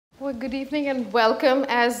Well, good evening and welcome.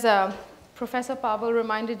 As Professor Pavel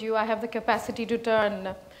reminded you, I have the capacity to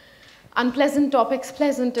turn unpleasant topics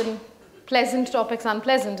pleasant and pleasant topics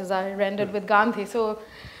unpleasant, as I rendered with Gandhi. So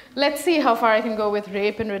let's see how far I can go with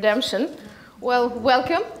rape and redemption. Well,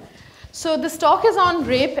 welcome. So this talk is on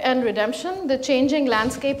rape and redemption, the changing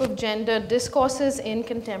landscape of gender discourses in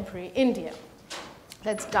contemporary India.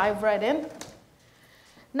 Let's dive right in.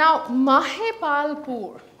 Now,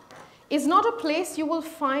 Mahepalpur is not a place you will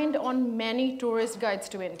find on many tourist guides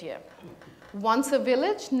to India. Once a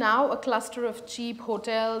village, now a cluster of cheap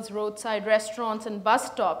hotels, roadside restaurants, and bus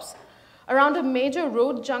stops around a major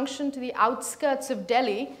road junction to the outskirts of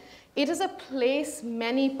Delhi, it is a place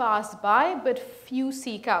many pass by but few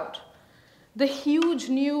seek out. The huge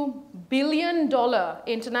new billion-dollar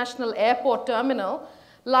international airport terminal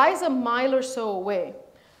lies a mile or so away,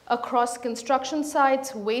 across construction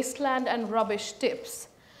sites, wasteland, and rubbish tips,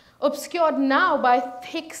 obscured now by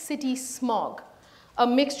thick city smog, a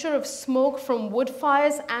mixture of smoke from wood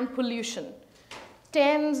fires and pollution.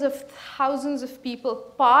 Tens of thousands of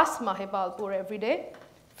people pass Mahepalpur every day,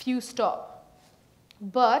 few stop.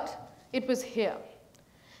 But it was here,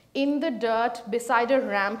 in the dirt beside a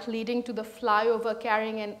ramp leading to the flyover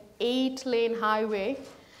carrying an 8-lane highway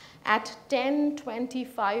at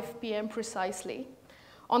 10:25 p.m. precisely,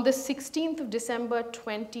 on the 16th of December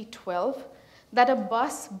 2012, that a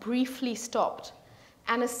bus briefly stopped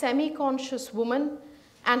and a semi-conscious woman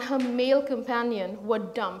and her male companion were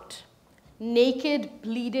dumped, naked,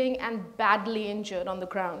 bleeding, and badly injured on the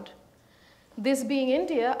ground. This being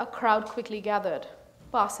India, a crowd quickly gathered.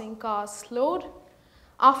 Passing cars slowed.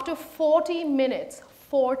 After 40 minutes,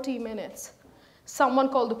 someone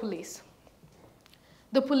called the police.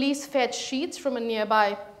 The police fetched sheets from a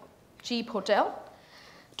nearby cheap hotel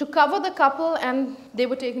to cover the couple, and they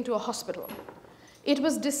were taken to a hospital. It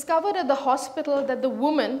was discovered at the hospital that the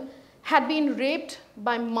woman had been raped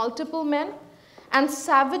by multiple men and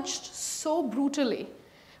savaged so brutally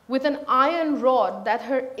with an iron rod that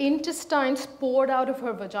her intestines poured out of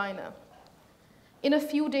her vagina. In a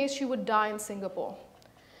few days, she would die in Singapore.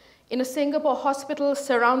 In a Singapore hospital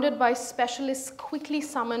surrounded by specialists quickly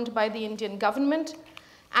summoned by the Indian government,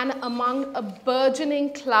 and among a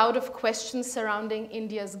burgeoning cloud of questions surrounding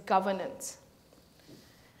India's governance.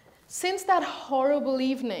 Since that horrible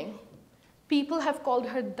evening, people have called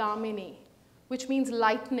her Damini, which means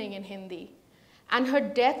lightning in Hindi, and her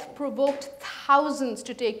death provoked thousands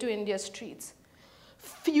to take to India's streets,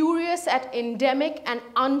 furious at endemic and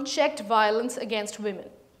unchecked violence against women.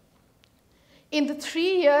 In the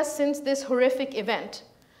 3 years since this horrific event,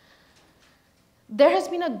 there has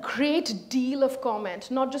been a great deal of comment,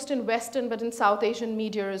 not just in Western but in South Asian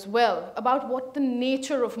media as well, about what the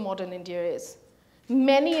nature of modern India is.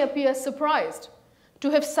 Many appear surprised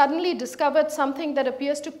to have suddenly discovered something that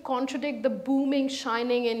appears to contradict the booming,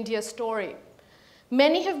 shining India story.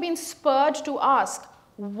 Many have been spurred to ask,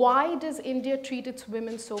 why does India treat its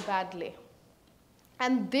women so badly?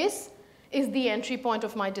 And this is the entry point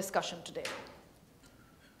of my discussion today.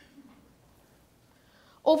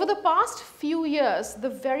 Over the past few years, the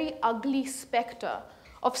very ugly spectre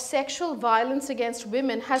of sexual violence against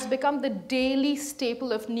women has become the daily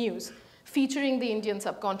staple of news featuring the Indian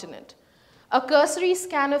subcontinent. A cursory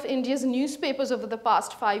scan of India's newspapers over the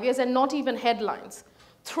past 5 years, and not even headlines,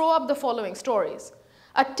 throw up the following stories.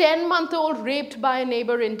 A 10-month-old raped by a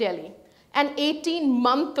neighbor in Delhi. An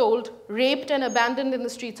 18-month-old raped and abandoned in the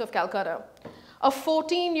streets of Calcutta. A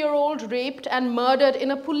 14-year-old raped and murdered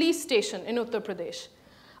in a police station in Uttar Pradesh.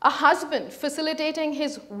 A husband facilitating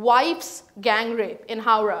his wife's gang rape in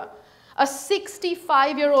Howrah. A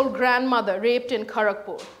 65-year-old grandmother raped in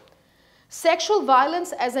Kharagpur. Sexual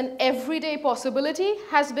violence as an everyday possibility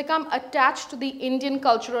has become attached to the Indian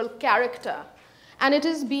cultural character, and it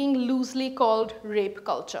is being loosely called rape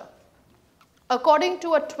culture. According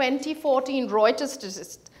to a 2014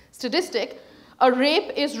 Reuters statistic, a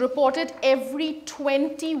rape is reported every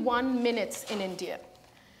 21 minutes in India.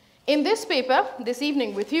 In this paper, this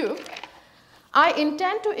evening with you, I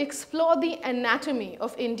intend to explore the anatomy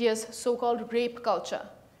of India's so-called rape culture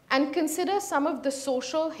and consider some of the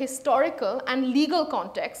social, historical, and legal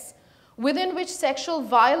contexts within which sexual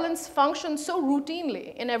violence functions so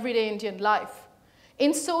routinely in everyday Indian life.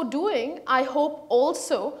 In so doing, I hope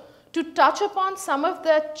also to touch upon some of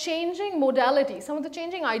the changing modalities, some of the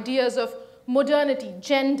changing ideas of modernity,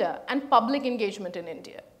 gender, and public engagement in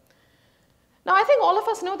India. Now, I think all of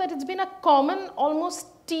us know that it's been a common, almost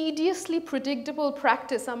tediously predictable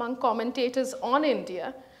practice among commentators on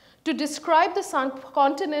India to describe the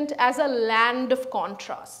subcontinent as a land of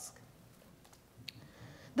contrasts.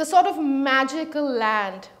 the sort of magical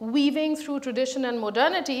land weaving through tradition and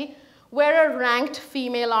modernity where a ranked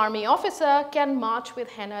female army officer can march with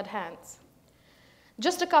hennaed hands.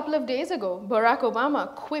 Just a couple of days ago, Barack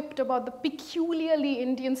Obama quipped about the peculiarly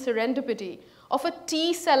Indian serendipity of a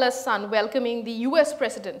tea seller's son welcoming the US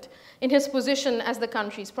president in his position as the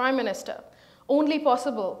country's prime minister. Only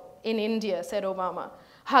possible in India, said Obama,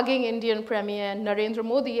 hugging Indian Premier Narendra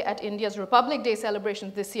Modi at India's Republic Day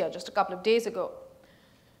celebrations this year, just a couple of days ago.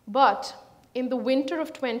 But in the winter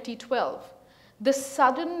of 2012, the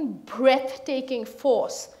sudden breathtaking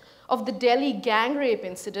force of the Delhi gang rape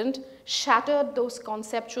incident shattered those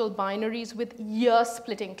conceptual binaries with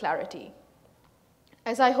ear-splitting clarity.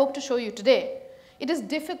 As I hope to show you today, it is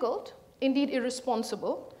difficult, indeed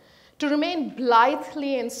irresponsible, to remain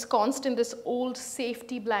blithely ensconced in this old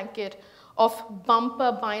safety blanket of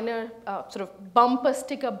bumper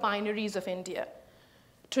sticker binaries of India.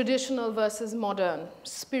 Traditional versus modern,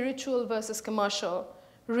 spiritual versus commercial,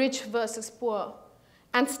 rich versus poor,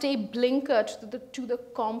 and stay blinkered to the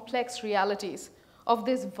complex realities of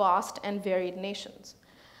these vast and varied nations.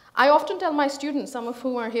 I often tell my students, some of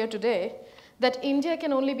whom are here today, that India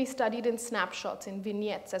can only be studied in snapshots, in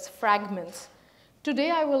vignettes, as fragments.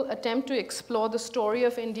 Today I will attempt to explore the story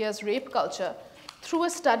of India's rape culture through a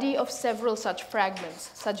study of several such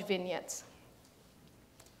fragments, such vignettes.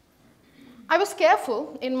 I was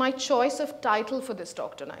careful in my choice of title for this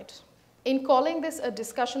talk tonight. In calling this a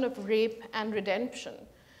discussion of rape and redemption,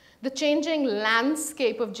 the changing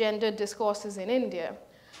landscape of gender discourses in India,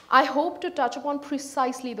 I hope to touch upon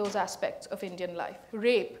precisely those aspects of Indian life: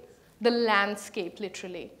 rape, the landscape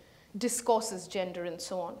literally, discourses, gender, and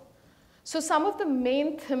so on. So some of the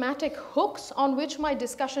main thematic hooks on which my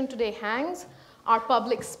discussion today hangs are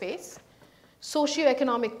public space,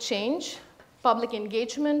 socioeconomic change, public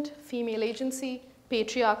engagement, female agency,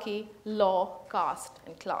 patriarchy, law, caste,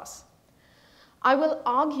 and class. I will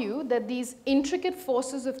argue that these intricate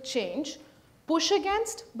forces of change push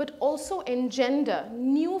against but also engender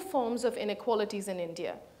new forms of inequalities in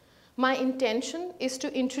India. My intention is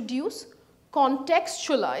to introduce,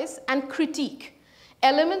 contextualize, and critique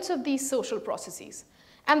elements of these social processes.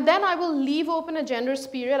 And then I will leave open a generous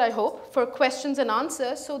period, I hope, for questions and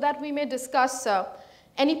answers so that we may discuss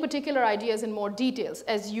any particular ideas in more details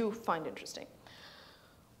as you find interesting.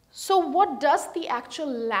 So what does the actual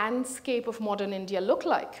landscape of modern India look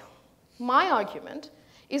like? My argument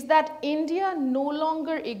is that India no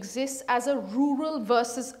longer exists as a rural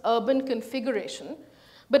versus urban configuration,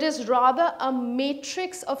 but is rather a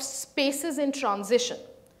matrix of spaces in transition.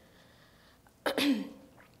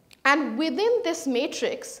 And within this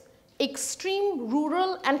matrix, extreme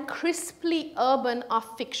rural and crisply urban are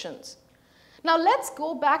fictions. Now let's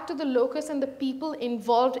go back to the locus and the people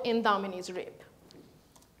involved in Damini's rape.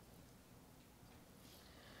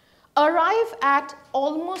 Arrive at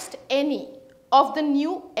almost any of the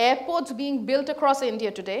new airports being built across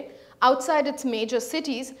India today, outside its major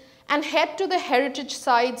cities, and head to the heritage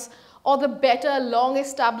sites or the better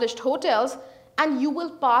long-established hotels, and you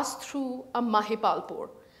will pass through a Mahipalpur.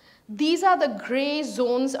 These are the gray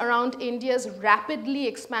zones around India's rapidly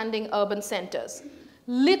expanding urban centers.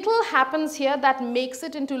 Little happens here that makes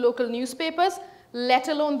it into local newspapers, let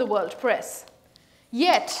alone the world press.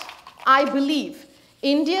 Yet, I believe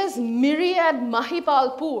India's myriad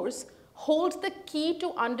Mahipalpurs hold the key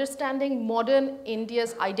to understanding modern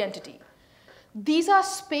India's identity. These are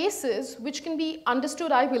spaces which can be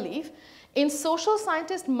understood, I believe, in social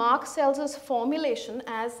scientist Mark Selzer's formulation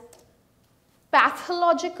as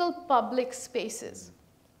pathological public spaces.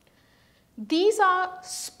 These are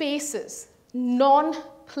spaces,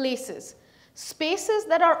 non-places, spaces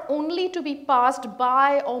that are only to be passed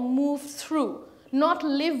by or moved through, not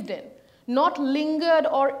lived in, not lingered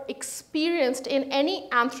or experienced in any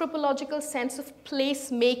anthropological sense of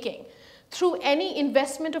place-making, through any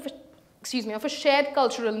investment of a shared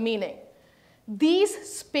cultural meaning. These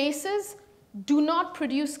spaces do not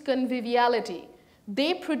produce conviviality.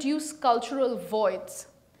 They produce cultural voids.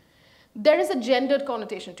 There is a gendered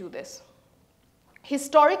connotation to this.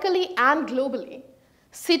 Historically and globally,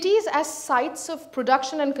 cities as sites of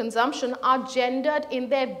production and consumption are gendered in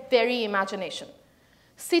their very imagination.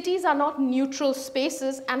 Cities are not neutral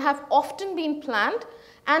spaces and have often been planned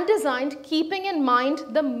and designed keeping in mind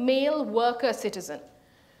the male worker citizen.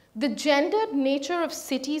 The gendered nature of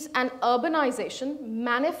cities and urbanization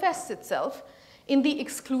manifests itself in the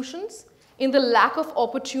exclusions, in the lack of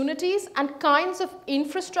opportunities and kinds of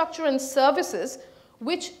infrastructure and services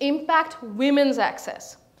which impact women's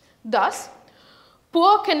access. Thus,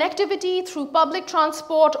 poor connectivity through public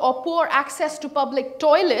transport or poor access to public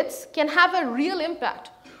toilets can have a real impact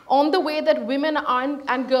on the way that women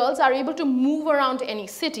and girls are able to move around any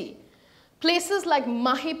city. Places like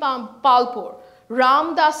Mahipalpur,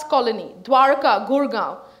 Ramdas Colony, Dwarka,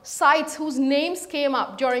 Gurgaon, sites whose names came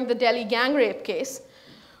up during the Delhi gang rape case,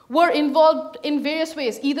 were involved in various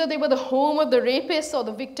ways. Either they were the home of the rapist or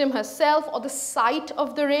the victim herself or the site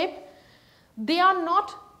of the rape. They are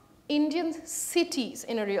not Indian cities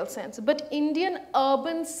in a real sense, but Indian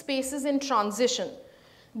urban spaces in transition,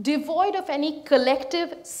 devoid of any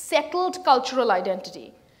collective, settled cultural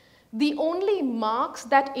identity. The only marks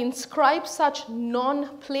that inscribe such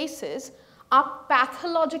non-places are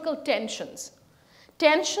pathological tensions,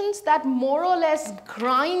 tensions that more or less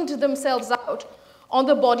grind themselves out on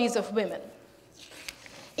the bodies of women.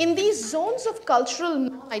 In these zones of cultural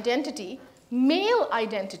non-identity, male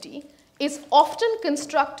identity is often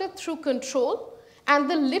constructed through control and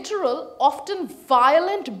the literal, often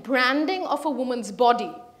violent branding of a woman's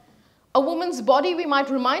body. A woman's body, we might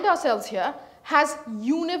remind ourselves here, has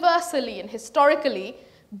universally and historically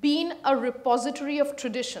been a repository of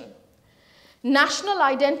tradition. National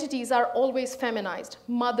identities are always feminized: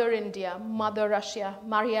 Mother India, Mother Russia,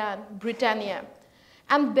 Marianne, Britannia.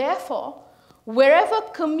 And therefore, wherever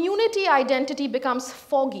community identity becomes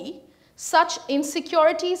foggy, such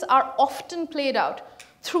insecurities are often played out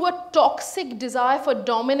through a toxic desire for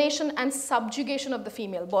domination and subjugation of the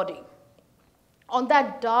female body. On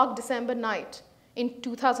that dark December night in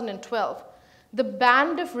 2012, the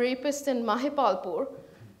band of rapists in Mahipalpur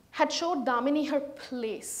had showed Damini her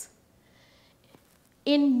place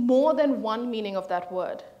in more than one meaning of that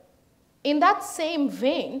word. In that same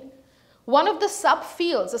vein, one of the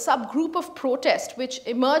subfields, a subgroup of protest which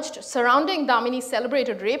emerged surrounding Damini's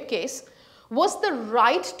celebrated rape case was the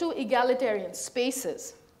right to egalitarian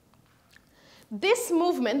spaces. This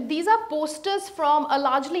movement, these are posters from a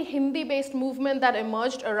largely Hindi-based movement that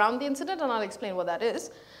emerged around the incident, and I'll explain what that is.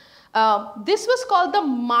 This was called the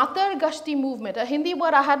Matar Gashti movement, a Hindi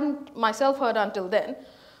word I hadn't myself heard until then.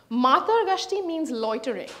 Matar Gashti means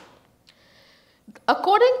loitering.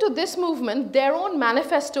 According to this movement, their own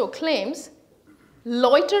manifesto claims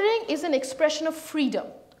loitering is an expression of freedom,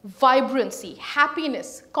 vibrancy,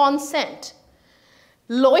 happiness, consent.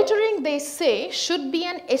 Loitering, they say, should be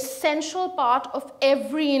an essential part of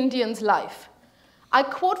every Indian's life. I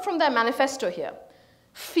quote from their manifesto here: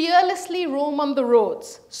 fearlessly roam on the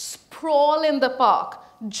roads, sprawl in the park,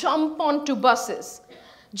 jump onto buses,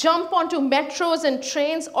 jump onto metros and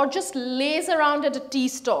trains, or just laze around at a tea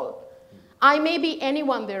stall. I may be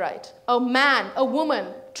anyone, they write, a man, a woman,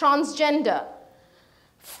 transgender.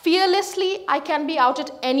 Fearlessly, I can be out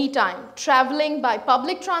at any time, traveling by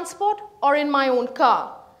public transport or in my own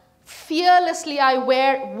car. Fearlessly, I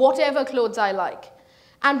wear whatever clothes I like,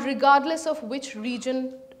 and regardless of which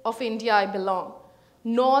region of India I belong,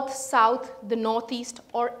 north, south, the northeast,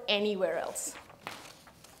 or anywhere else.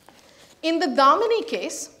 In the Damini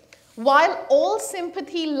case, while all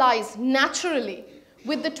sympathy lies naturally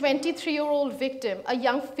with the 23-year-old victim, a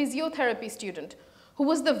young physiotherapy student who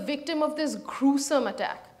was the victim of this gruesome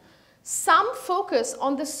attack, some focus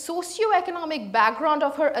on the socioeconomic background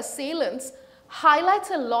of her assailants highlights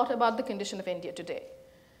a lot about the condition of India today.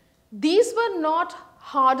 These were not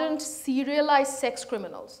hardened, serialized sex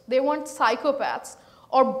criminals. They weren't psychopaths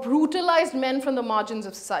or brutalized men from the margins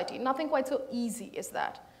of society. Nothing quite so easy as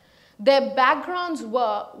that. Their backgrounds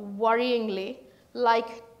were, worryingly,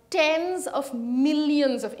 like tens of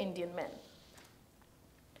millions of Indian men.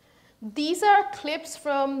 These are clips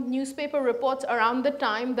from newspaper reports around the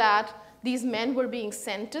time that these men were being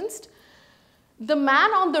sentenced. The man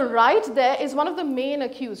on the right there is one of the main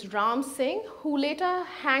accused, Ram Singh, who later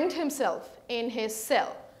hanged himself in his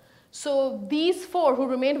cell. So these four who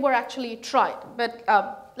remained were actually tried. But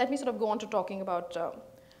let me sort of go on to talking about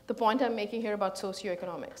the point I'm making here about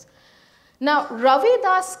socioeconomics. Now,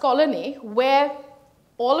 Ravidas colony, where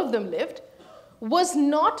all of them lived, was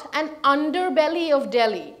not an underbelly of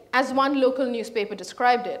Delhi, as one local newspaper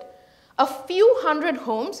described it. A few hundred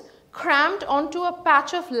homes crammed onto a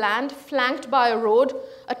patch of land flanked by a road,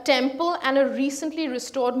 a temple, and a recently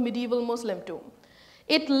restored medieval Muslim tomb.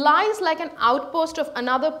 It lies like an outpost of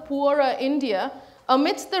another poorer India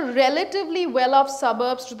amidst the relatively well-off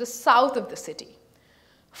suburbs to the south of the city.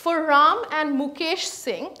 For Ram and Mukesh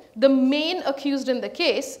Singh, the main accused in the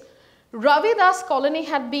case, Ravidas colony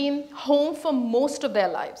had been home for most of their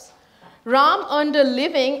lives. Ram earned a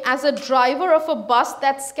living as a driver of a bus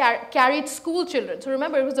that carried school children. So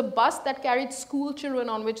remember, it was a bus that carried school children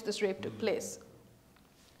on which this rape took place.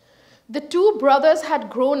 The two brothers had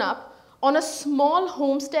grown up on a small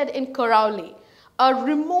homestead in Karauli, a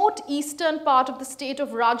remote eastern part of the state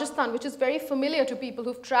of Rajasthan, which is very familiar to people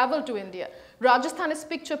who've traveled to India. Rajasthan is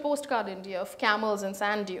picture postcard India of camels and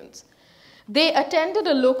sand dunes. They attended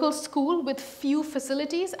a local school with few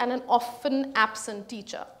facilities and an often absent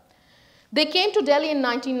teacher. They came to Delhi in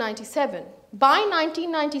 1997. By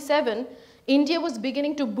 1997, India was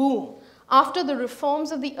beginning to boom after the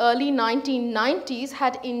reforms of the early 1990s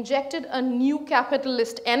had injected a new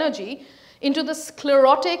capitalist energy into the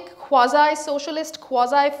sclerotic, quasi-socialist,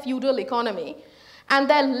 quasi-feudal economy, and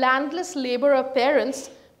their landless laborer parents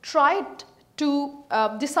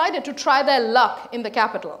decided to try their luck in the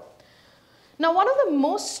capital. Now, one of the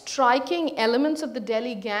most striking elements of the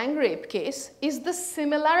Delhi gang rape case is the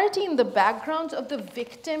similarity in the backgrounds of the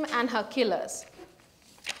victim and her killers.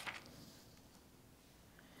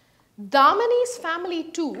 Damini's family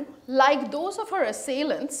too, like those of her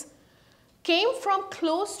assailants, came from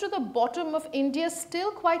close to the bottom of India's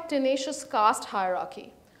still quite tenacious caste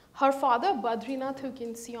hierarchy. Her father, Badrinath, who you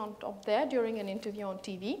can see on top there during an interview on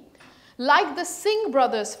TV, like the Singh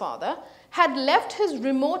brothers' father, had left his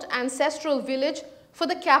remote ancestral village for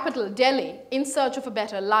the capital, Delhi, in search of a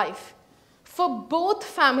better life. For both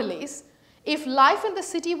families, if life in the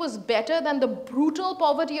city was better than the brutal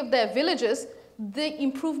poverty of their villages, the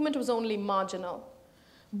improvement was only marginal.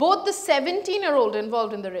 Both the 17-year-old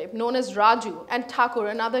involved in the rape, known as Raju, and Thakur,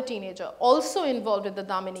 another teenager, also involved in the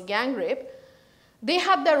Damini gang rape, they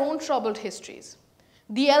had their own troubled histories.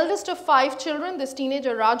 The eldest of 5 children, this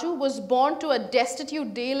teenager Raju, was born to a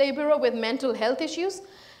destitute day laborer with mental health issues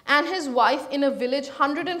and his wife in a village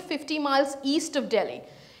 150 miles east of Delhi,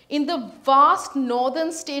 in the vast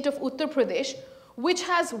northern state of Uttar Pradesh, which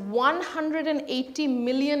has 180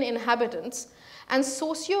 million inhabitants and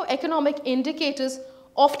socio-economic indicators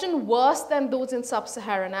often worse than those in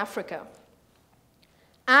sub-Saharan Africa.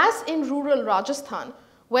 As in rural Rajasthan,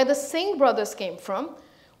 where the Singh brothers came from,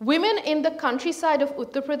 women in the countryside of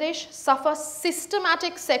Uttar Pradesh suffer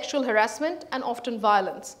systematic sexual harassment and often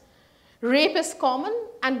violence. Rape is common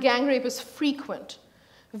and gang rape is frequent.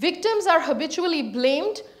 Victims are habitually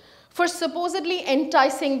blamed for supposedly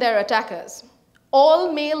enticing their attackers.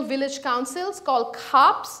 All male village councils, called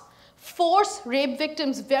khaps, force rape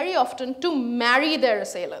victims very often to marry their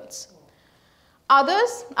assailants.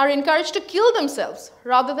 Others are encouraged to kill themselves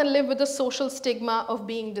rather than live with the social stigma of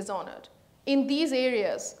being dishonored. In these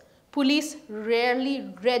areas, police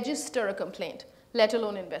rarely register a complaint, let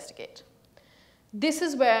alone investigate. This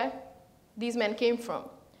is where these men came from.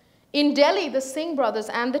 In Delhi, the Singh brothers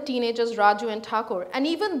and the teenagers Raju and Thakur, and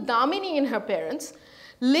even Damini and her parents,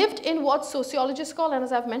 lived in what sociologists call, and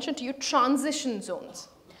as I've mentioned to you, transition zones.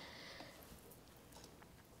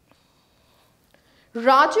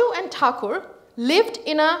 Raju and Thakur lived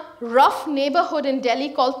in a rough neighborhood in Delhi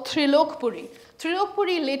called Trilokpuri.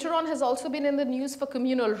 Trilokpuri later on has also been in the news for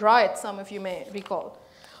communal riots, some of you may recall.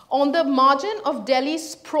 On the margin of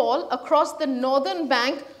Delhi's sprawl across the northern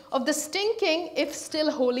bank of the stinking, if still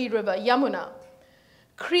holy river, Yamuna.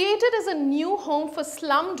 Created as a new home for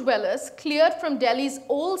slum dwellers cleared from Delhi's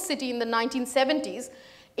old city in the 1970s,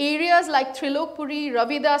 areas like Trilokpuri,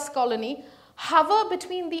 Ravidas Colony hover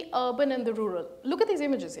between the urban and the rural. Look at these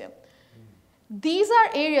images here. These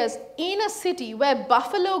are areas in a city where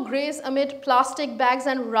buffalo graze amid plastic bags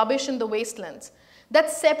and rubbish in the wastelands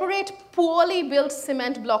that separate poorly built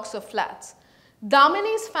cement blocks of flats.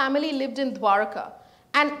 Damini's family lived in Dwarka,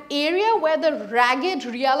 an area where the ragged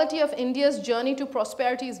reality of India's journey to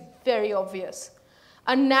prosperity is very obvious.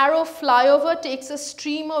 A narrow flyover takes a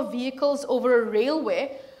stream of vehicles over a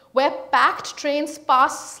railway where packed trains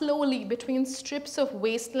pass slowly between strips of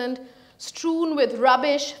wasteland strewn with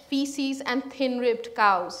rubbish, feces, and thin-ribbed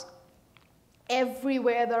cows.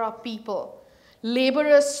 Everywhere there are people,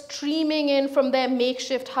 laborers streaming in from their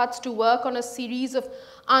makeshift huts to work on a series of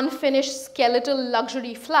unfinished skeletal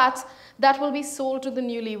luxury flats that will be sold to the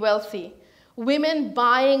newly wealthy. Women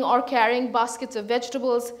buying or carrying baskets of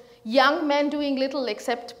vegetables, young men doing little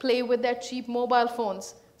except play with their cheap mobile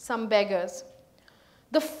phones, some beggars.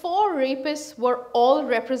 The 4 rapists were all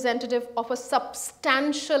representative of a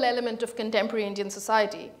substantial element of contemporary Indian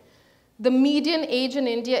society. The median age in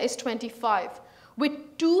India is 25,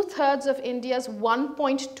 with 2/3 of India's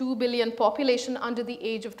 1.2 billion population under the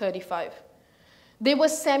age of 35. They were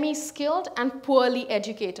semi-skilled and poorly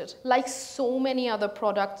educated, like so many other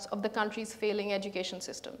products of the country's failing education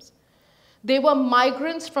systems. They were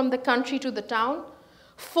migrants from the country to the town,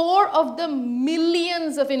 4 of the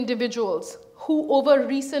millions of individuals who over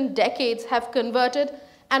recent decades have converted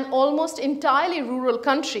an almost entirely rural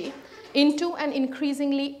country into an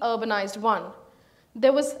increasingly urbanized one.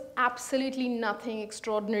 There was absolutely nothing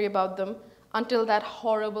extraordinary about them until that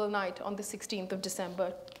horrible night on the 16th of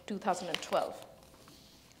December 2012.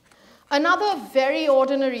 Another very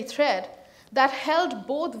ordinary thread that held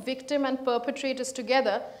both victim and perpetrators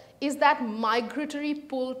together is that migratory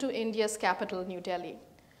pull to India's capital, New Delhi.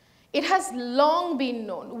 It has long been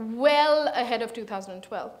known, well ahead of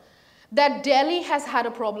 2012, that Delhi has had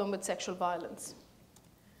a problem with sexual violence.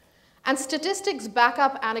 And statistics back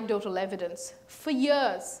up anecdotal evidence. For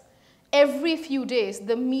years, every few days,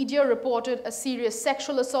 the media reported a serious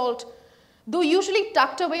sexual assault, though usually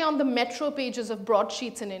tucked away on the metro pages of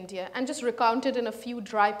broadsheets in India and just recounted in a few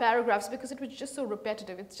dry paragraphs because it was just so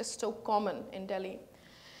repetitive. It's just so common in Delhi.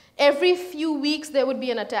 Every few weeks, there would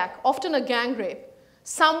be an attack, often a gang rape.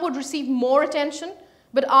 Some would receive more attention,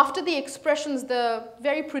 but after the expressions, the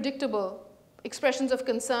very predictable expressions of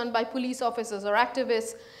concern by police officers or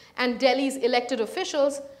activists and Delhi's elected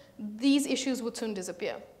officials, these issues would soon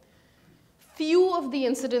disappear. Few of the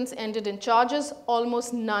incidents ended in charges,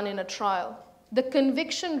 almost none in a trial. The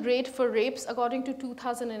conviction rate for rapes, according to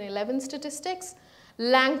 2011 statistics,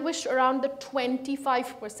 languished around the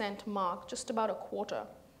 25% mark, just about a quarter.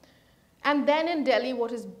 And then in Delhi,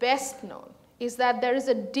 what is best known is that there is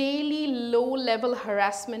a daily low-level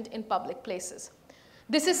harassment in public places.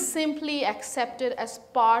 This is simply accepted as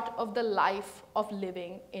part of the life of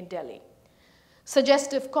living in Delhi.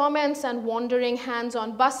 Suggestive comments and wandering hands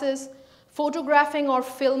on buses, photographing or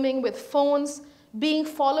filming with phones, being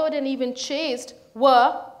followed and even chased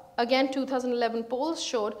were, again 2011 polls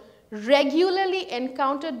showed, regularly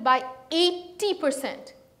encountered by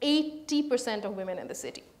 80% of women in the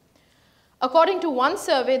city. According to one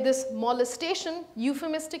survey, this molestation,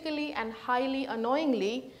 euphemistically and highly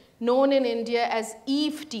annoyingly known in India as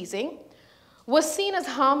Eve teasing, was seen as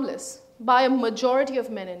harmless by a majority of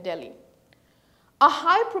men in Delhi. A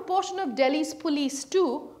high proportion of Delhi's police,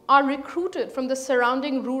 too, are recruited from the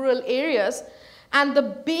surrounding rural areas and the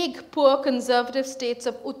big, poor conservative states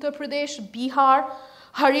of Uttar Pradesh, Bihar,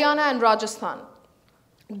 Haryana, and Rajasthan.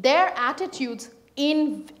 Their attitudes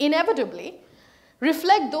inevitably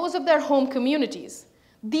reflect those of their home communities.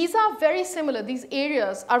 These are very similar, these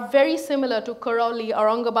areas are very similar to Karauli,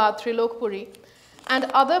 Aurangabad, Trilokpuri, and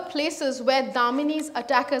other places where Damini's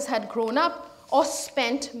attackers had grown up or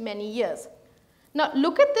spent many years. Now,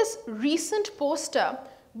 look at this recent poster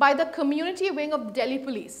by the community wing of Delhi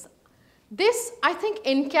police. This, I think,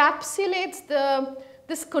 encapsulates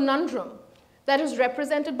this conundrum that is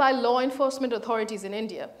represented by law enforcement authorities in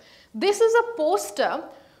India. This is a poster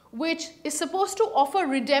which is supposed to offer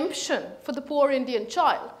redemption for the poor Indian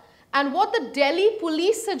child. And what the Delhi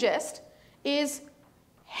police suggest is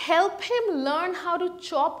help him learn how to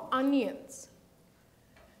chop onions.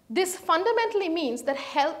 This fundamentally means that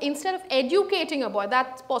instead of educating a boy,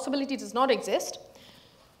 that possibility does not exist,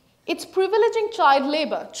 it's privileging child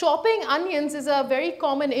labor. Chopping onions is a very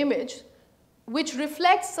common image which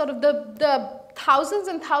reflects sort of the thousands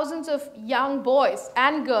and thousands of young boys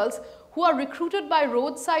and girls who are recruited by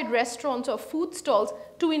roadside restaurants or food stalls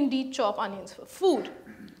to indeed chop onions for food.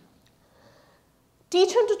 Teach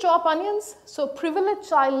him to chop onions, so privilege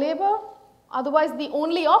child labor. Otherwise, the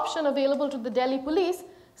only option available to the Delhi police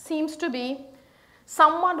seems to be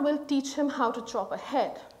someone will teach him how to chop a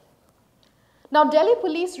head. Now, Delhi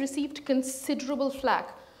police received considerable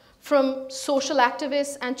flack from social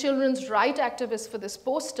activists and children's rights activists for this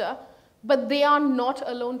poster, but they are not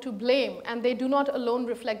alone to blame, and they do not alone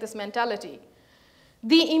reflect this mentality.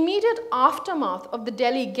 The immediate aftermath of the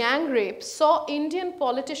Delhi gang rape saw Indian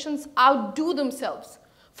politicians outdo themselves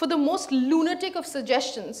for the most lunatic of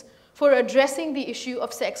suggestions for addressing the issue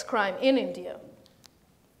of sex crime in India.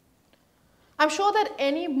 I'm sure that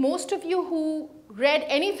most of you who read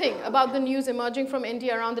anything about the news emerging from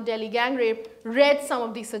India around the Delhi gang rape read some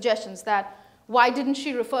of these suggestions that why didn't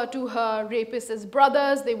she refer to her rapists as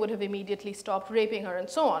brothers? They would have immediately stopped raping her and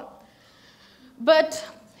so on. But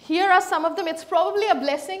here are some of them. It's probably a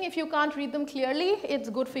blessing if you can't read them clearly. It's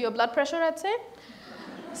good for your blood pressure, I'd say.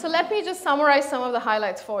 So let me just summarize some of the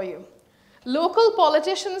highlights for you. Local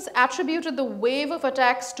politicians attributed the wave of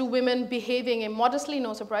attacks to women behaving immodestly,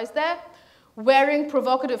 no surprise there, wearing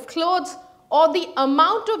provocative clothes, or the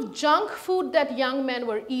amount of junk food that young men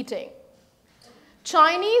were eating.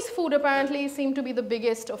 Chinese food apparently seemed to be the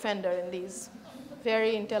biggest offender in these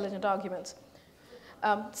very intelligent arguments.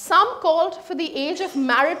 Some called for the age of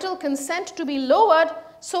marital consent to be lowered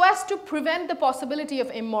so as to prevent the possibility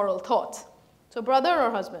of immoral thoughts. So brother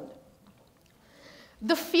or husband.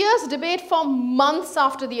 The fierce debate for months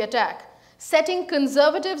after the attack, setting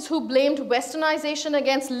conservatives who blamed westernization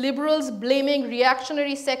against liberals blaming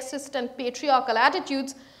reactionary, sexist, and patriarchal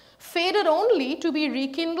attitudes, faded only to be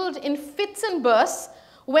rekindled in fits and bursts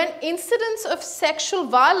when incidents of sexual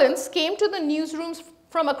violence came to the newsrooms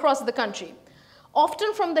from across the country,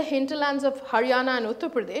 often from the hinterlands of Haryana and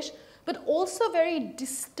Uttar Pradesh, but also very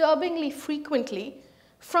disturbingly frequently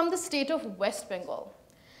from the state of West Bengal,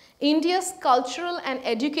 India's cultural and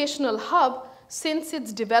educational hub since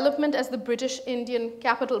its development as the British Indian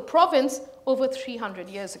capital province over 300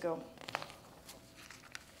 years ago.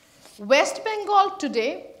 West Bengal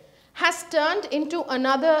today has turned into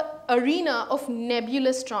another arena of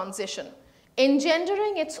nebulous transition,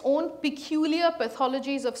 engendering its own peculiar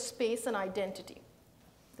pathologies of space and identity.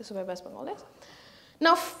 This is where West Bengal is.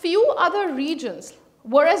 Now, few other regions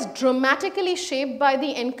were as dramatically shaped by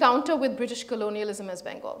the encounter with British colonialism as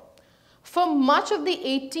Bengal. For much of the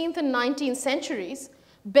 18th and 19th centuries,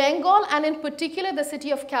 Bengal, and in particular the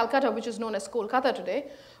city of Calcutta, which is known as Kolkata today,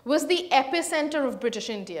 was the epicenter of British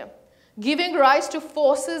India, giving rise to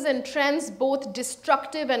forces and trends both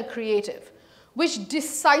destructive and creative, which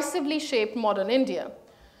decisively shaped modern India.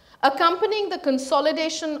 Accompanying the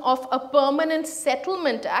consolidation of a Permanent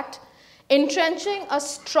Settlement Act, entrenching a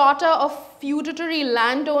strata of feudatory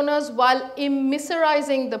landowners while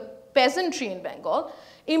immiserizing the peasantry in Bengal,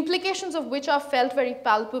 implications of which are felt very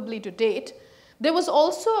palpably to date, there was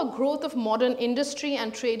also a growth of modern industry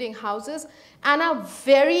and trading houses and a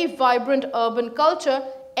very vibrant urban culture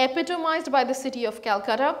epitomized by the city of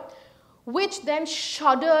Calcutta, which then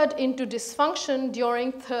shuddered into dysfunction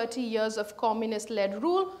during 30 years of communist-led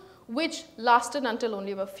rule, which lasted until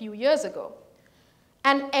only a few years ago.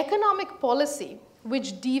 An economic policy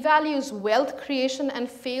which devalues wealth creation and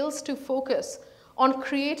fails to focus on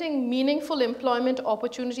creating meaningful employment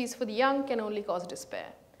opportunities for the young can only cause despair.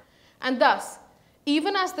 And thus,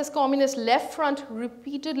 even as this communist left front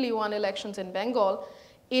repeatedly won elections in Bengal,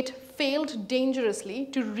 it failed dangerously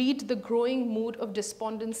to read the growing mood of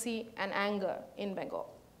despondency and anger in Bengal.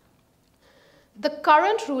 The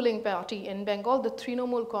current ruling party in Bengal, the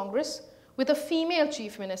Trinamool Congress, with a female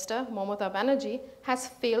chief minister, Mamata Banerjee, has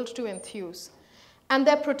failed to enthuse, and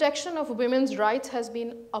their protection of women's rights has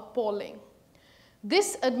been appalling.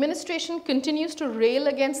 This administration continues to rail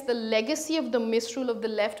against the legacy of the misrule of the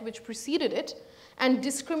left which preceded it, and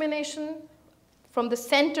discrimination from the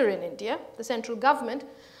center in India, the central government,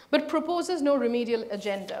 but proposes no remedial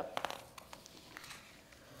agenda.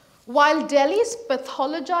 While Delhi's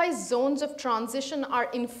pathologized zones of transition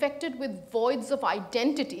are infected with voids of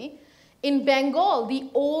identity, in Bengal, the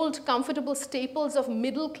old comfortable staples of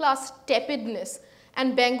middle-class tepidness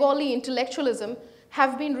and Bengali intellectualism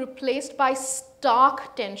have been replaced by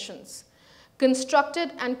stark tensions,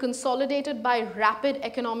 constructed and consolidated by rapid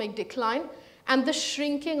economic decline and the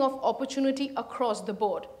shrinking of opportunity across the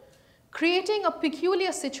board, creating a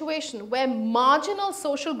peculiar situation where marginal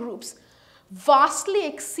social groups vastly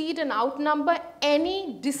exceed and outnumber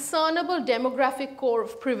any discernible demographic core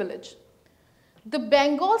of privilege. The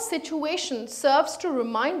Bengal situation serves to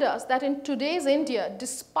remind us that in today's India,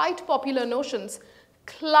 despite popular notions,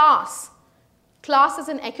 class as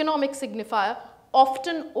an economic signifier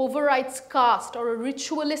often overrides caste or a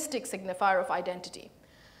ritualistic signifier of identity.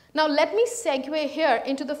 Now let me segue here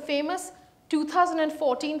into the famous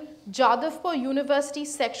 2014 Jadavpur University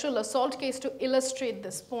sexual assault case to illustrate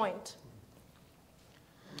this point.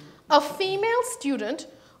 A female student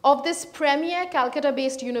of this premier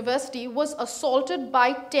Calcutta-based university was assaulted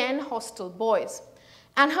by 10 hostile boys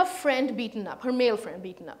and her friend beaten up, her male friend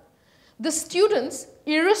beaten up. The students,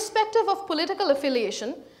 irrespective of political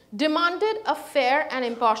affiliation, demanded a fair and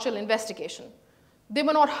impartial investigation. They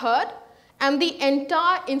were not heard, and the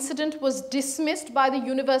entire incident was dismissed by the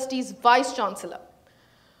university's vice-chancellor.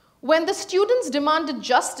 When the students demanded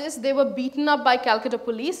justice, they were beaten up by Calcutta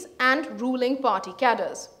police and ruling party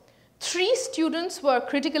cadres. 3 students were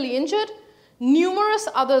critically injured, numerous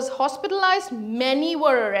others hospitalized, many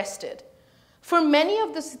were arrested. For many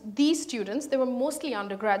of these students, they were mostly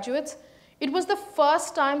undergraduates, it was the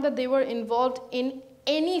first time that they were involved in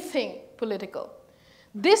anything political.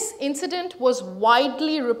 This incident was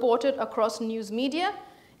widely reported across news media.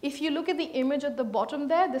 If you look at the image at the bottom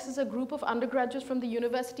there, this is a group of undergraduates from the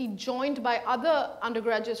university joined by other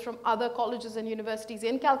undergraduates from other colleges and universities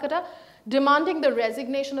in Calcutta, demanding the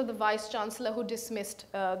resignation of the vice-chancellor who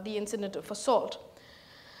dismissed the incident of assault.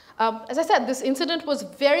 As I said, this incident was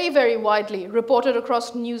very, very widely reported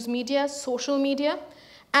across news media, social media,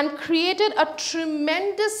 and created a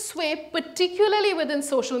tremendous sway, particularly within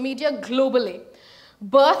social media globally,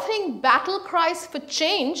 birthing battle cries for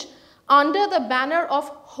change under the banner of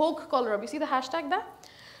Hok Kolera. You see the hashtag there?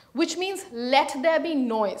 Which means let there be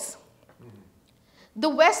noise. The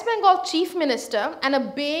West Bengal Chief Minister and a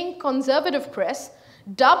baying conservative press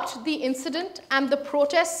dubbed the incident and the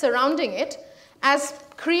protests surrounding it as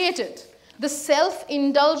created the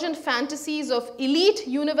self-indulgent fantasies of elite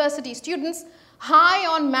university students high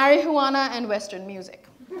on marijuana and Western music.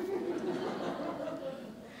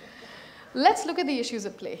 Let's look at the issues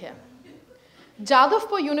at play here.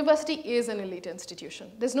 Jadavpur University is an elite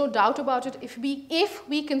institution. There's no doubt about it if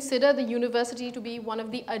we consider the university to be one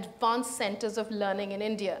of the advanced centers of learning in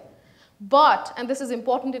India. But, and this is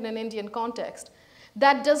important in an Indian context,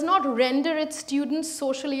 that does not render its students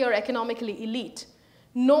socially or economically elite,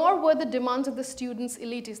 nor were the demands of the students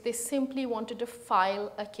elitist. They simply wanted to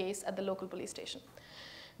file a case at the local police station.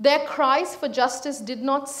 Their cries for justice did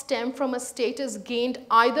not stem from a status gained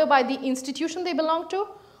either by the institution they belonged to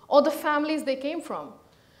or the families they came from.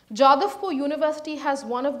 Jadavpur University has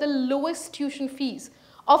one of the lowest tuition fees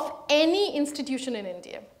of any institution in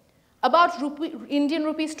India, about Indian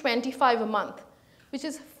rupees 25 a month, which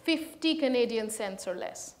is 50 Canadian cents or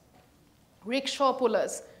less. Rickshaw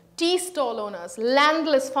pullers, tea stall owners,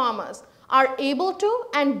 landless farmers are able to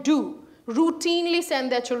and do routinely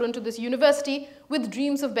send their children to this university with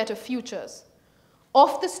dreams of better futures.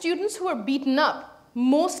 Of the students who were beaten up,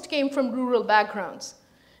 most came from rural backgrounds.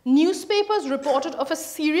 Newspapers reported of a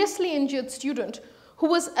seriously injured student who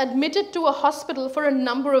was admitted to a hospital for a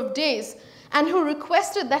number of days and who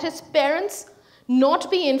requested that his parents not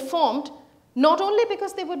be informed, not only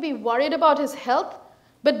because they would be worried about his health,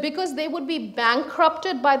 but because they would be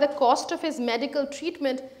bankrupted by the cost of his medical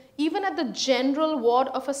treatment even at the general ward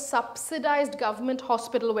of a subsidized government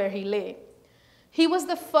hospital where he lay. He was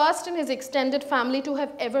the first in his extended family to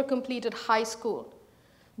have ever completed high school.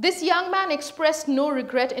 This young man expressed no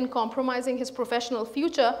regret in compromising his professional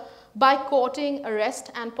future by courting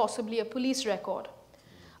arrest and possibly a police record.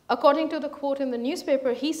 According to the quote in the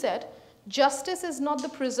newspaper, he said, "Justice is not the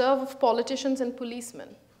preserve of politicians and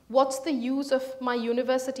policemen. What's the use of my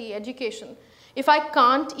university education if I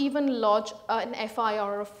can't even lodge an FIR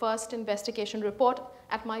or a first investigation report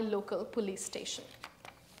at my local police station?"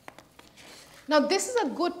 Now, this is a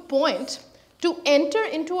good point to enter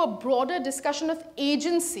into a broader discussion of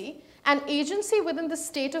agency and agency within the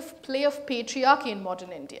state of play of patriarchy in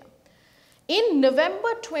modern India. In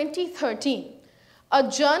November 2013, a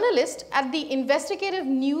journalist at the investigative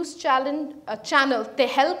news channel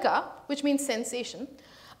Tehelka, which means sensation,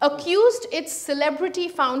 accused its celebrity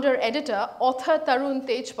founder-editor, author Tarun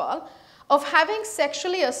Tejpal, of having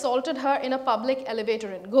sexually assaulted her in a public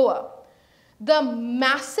elevator in Goa. The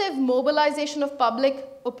massive mobilization of public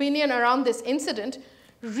opinion around this incident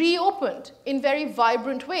reopened in very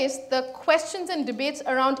vibrant ways the questions and debates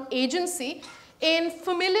around agency in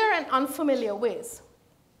familiar and unfamiliar ways.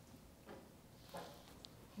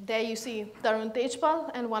 There you see Tarun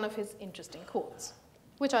Tejpal and one of his interesting quotes,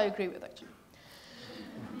 which I agree with actually.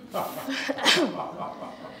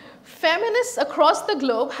 Feminists across the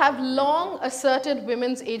globe have long asserted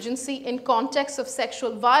women's agency in contexts of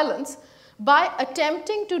sexual violence by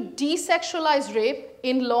attempting to desexualize rape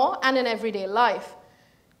in law and in everyday life.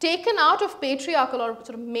 Taken out of patriarchal or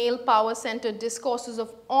sort of male power-centered discourses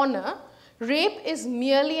of honor, rape is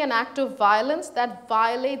merely an act of violence that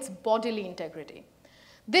violates bodily integrity.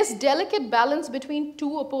 This delicate balance between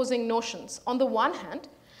two opposing notions, on the one hand,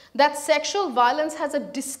 that sexual violence has a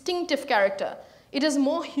distinctive character. It is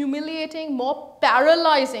more humiliating, more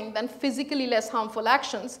paralyzing than physically less harmful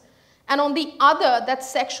actions. And on the other, that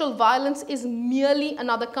sexual violence is merely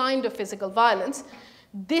another kind of physical violence.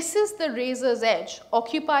 This is the razor's edge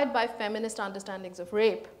occupied by feminist understandings of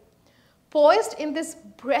rape. Poised in this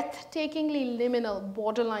breathtakingly liminal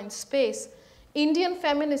borderline space, Indian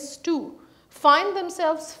feminists too find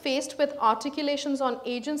themselves faced with articulations on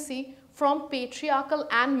agency from patriarchal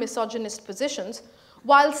and misogynist positions,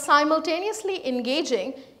 while simultaneously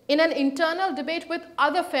engaging in an internal debate with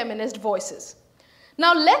other feminist voices.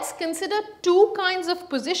 Now let's consider two kinds of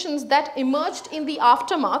positions that emerged in the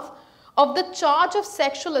aftermath of the charge of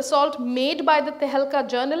sexual assault made by the Tehelka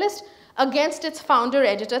journalist against its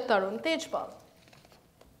founder-editor Tarun Tejpal.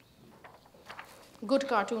 Good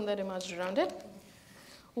cartoon that emerged around it.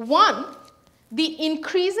 One, the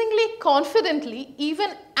increasingly confidently,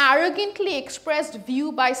 even arrogantly expressed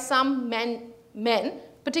view by some men,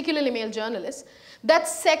 particularly male journalists, that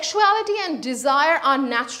sexuality and desire are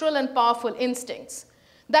natural and powerful instincts,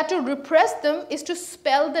 that to repress them is to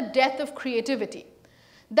spell the death of creativity,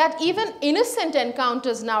 that even innocent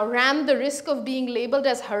encounters now ran the risk of being labeled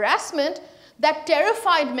as harassment, that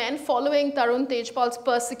terrified men following Tarun Tejpal's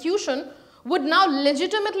persecution would now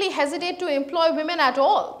legitimately hesitate to employ women at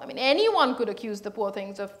all. I mean, anyone could accuse the poor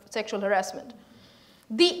things of sexual harassment.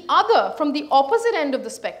 The other, from the opposite end of the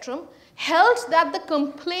spectrum, held that the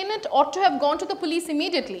complainant ought to have gone to the police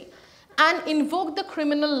immediately and invoked the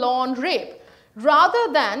criminal law on rape,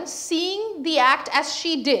 rather than seeing the act as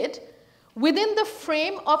she did within the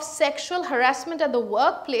frame of sexual harassment at the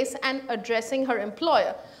workplace and addressing her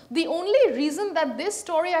employer. The only reason that this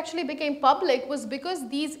story actually became public was because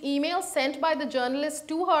these emails sent by the journalist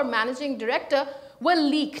to her managing director were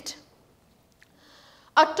leaked.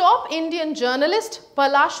 A top Indian journalist,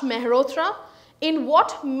 Palash Mehrotra, in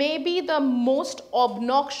what may be the most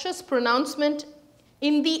obnoxious pronouncement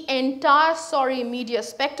in the entire sorry media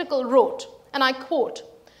spectacle, wrote, and I quote,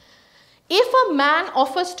 "If a man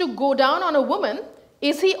offers to go down on a woman,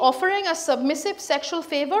 is he offering a submissive sexual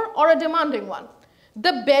favor or a demanding one?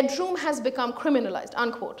 The bedroom has become criminalized,"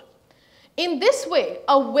 unquote. In this way,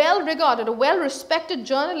 a well-regarded, a well-respected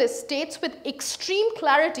journalist states with extreme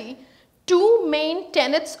clarity two main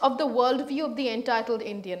tenets of the worldview of the entitled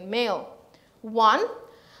Indian male. One,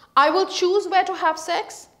 I will choose where to have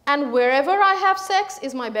sex, and wherever I have sex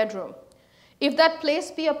is my bedroom. If that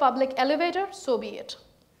place be a public elevator, so be it.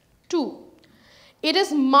 Two, it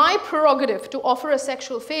is my prerogative to offer a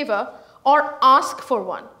sexual favor or ask for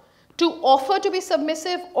one, to offer to be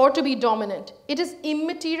submissive or to be dominant. It is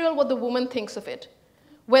immaterial what the woman thinks of it,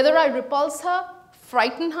 whether I repulse her,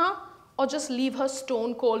 frighten her, or just leave her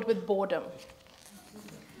stone cold with boredom.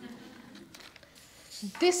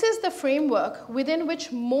 This is the framework within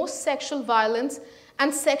which most sexual violence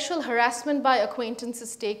and sexual harassment by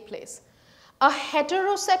acquaintances take place. A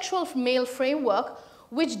heterosexual male framework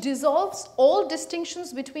which dissolves all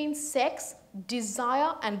distinctions between sex,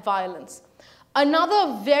 desire, and violence.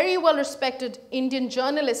 Another very well-respected Indian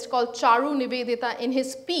journalist called Charu Nivedita in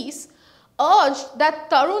his piece urged that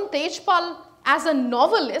Tarun Tejpal as a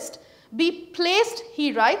novelist be placed,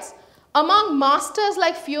 he writes, among masters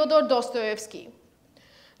like Fyodor Dostoevsky.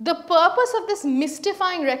 The purpose of this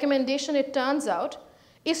mystifying recommendation, it turns out,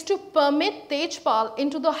 is to permit Tejpal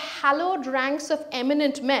into the hallowed ranks of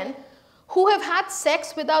eminent men who have had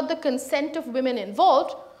sex without the consent of women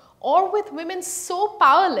involved, or with women so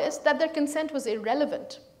powerless that their consent was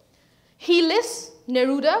irrelevant. He lists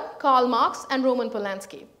Neruda, Karl Marx, and Roman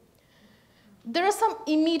Polanski. There are some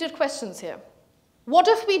immediate questions here. What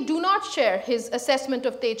if we do not share his assessment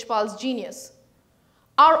of Tejpal's genius?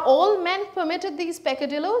 Are all men permitted these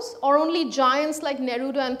peccadillos, or only giants like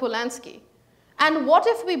Neruda and Polanski? And what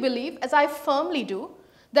if we believe, as I firmly do,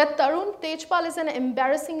 that Tarun Tejpal is an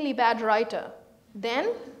embarrassingly bad writer?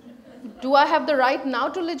 Then, do I have the right now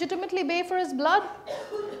to legitimately bay for his blood?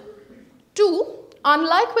 Two,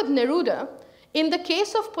 unlike with Neruda, in the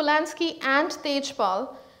case of Polanski and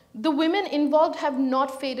Tejpal, the women involved have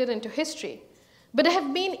not faded into history, but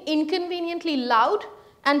have been inconveniently loud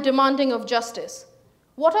and demanding of justice.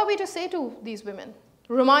 What are we to say to these women?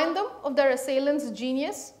 Remind them of their assailant's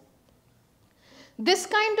genius? This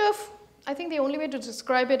kind of, I think the only way to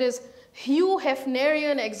describe it is Hugh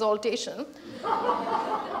Hefnerian exaltation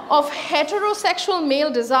of heterosexual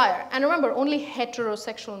male desire, and remember, only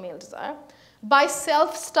heterosexual male desire, by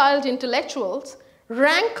self-styled intellectuals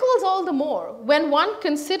rankles all the more when one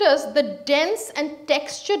considers the dense and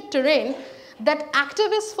textured terrain that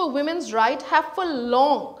activists for women's rights have for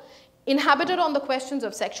long inhabited on the questions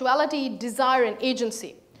of sexuality, desire, and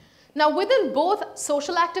agency. Now, within both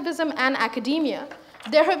social activism and academia,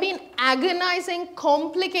 there have been agonizing,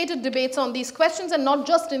 complicated debates on these questions, and not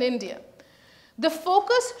just in India. The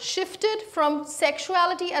focus shifted from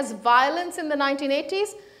sexuality as violence in the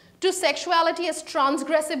 1980s to sexuality as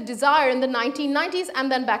transgressive desire in the 1990s,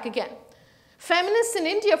 and then back again. Feminists in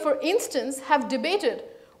India, for instance, have debated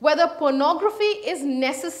whether pornography is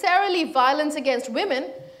necessarily violence against women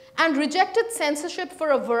and rejected censorship for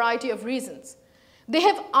a variety of reasons. They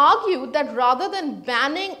have argued that rather than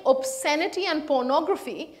banning obscenity and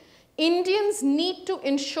pornography, Indians need to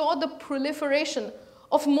ensure the proliferation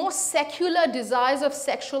of more secular desires of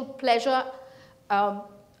sexual pleasure,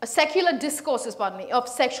 secular discourses, of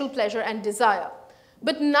sexual pleasure and desire.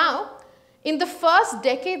 But now, in the first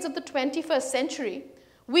decades of the 21st century,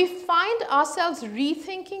 we find ourselves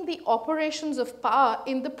rethinking the operations of power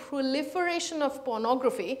in the proliferation of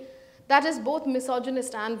pornography that is both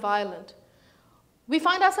misogynist and violent. We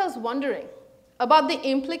find ourselves wondering about the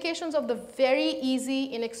implications of the very easy,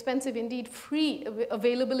 inexpensive, indeed free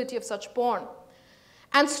availability of such porn,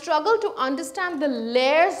 and struggle to understand the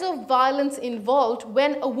layers of violence involved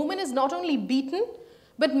when a woman is not only beaten,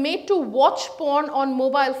 but made to watch porn on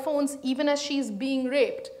mobile phones even as she is being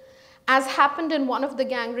raped, as happened in one of the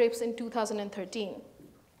gang rapes in 2013.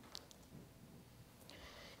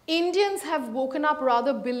 Indians have woken up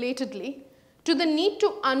rather belatedly to the need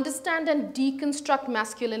to understand and deconstruct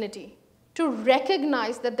masculinity, to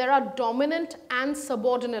recognize that there are dominant and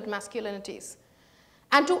subordinate masculinities,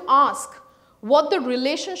 and to ask, what the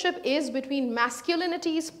relationship is between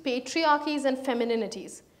masculinities, patriarchies, and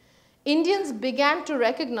femininities, Indians began to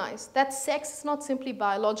recognize that sex is not simply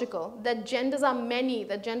biological, that genders are many,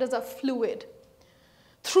 that genders are fluid.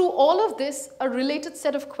 Through all of this, a related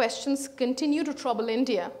set of questions continue to trouble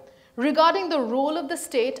India regarding the role of the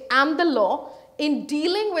state and the law in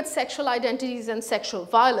dealing with sexual identities and sexual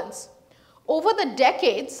violence. Over the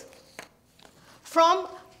decades, from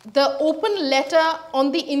the open letter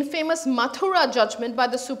on the infamous Mathura judgment by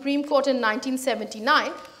the Supreme Court in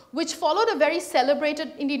 1979, which followed a very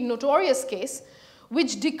celebrated, indeed notorious case,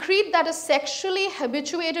 which decreed that a sexually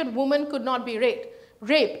habituated woman could not be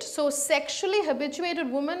raped. So sexually habituated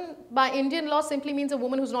woman by Indian law simply means a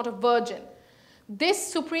woman who's not a virgin. This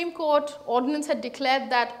Supreme Court ordinance had declared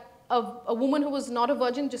that a woman who was not a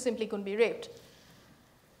virgin just simply couldn't be raped.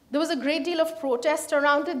 There was a great deal of protest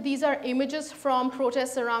around it. These are images from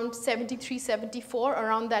protests around 73, 74,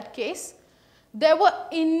 around that case. There were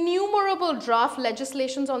innumerable draft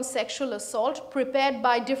legislations on sexual assault prepared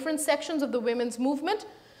by different sections of the women's movement,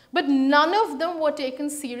 but none of them were taken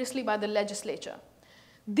seriously by the legislature.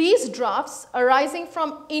 These drafts, arising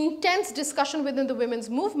from intense discussion within the women's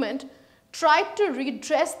movement, tried to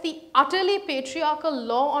redress the utterly patriarchal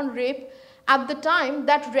law on rape at the time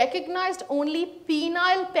that recognized only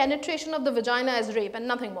penile penetration of the vagina as rape and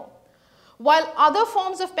nothing more, while other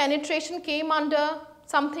forms of penetration came under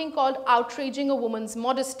something called outraging a woman's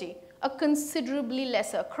modesty, a considerably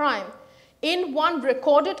lesser crime. In one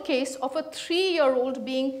recorded case of a 3-year-old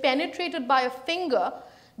being penetrated by a finger,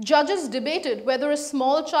 judges debated whether a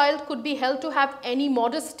small child could be held to have any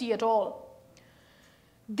modesty at all.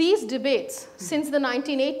 These debates, since the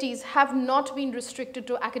 1980s, have not been restricted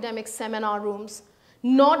to academic seminar rooms,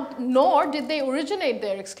 nor did they originate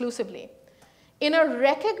there exclusively. In a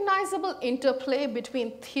recognizable interplay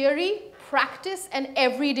between theory, practice, and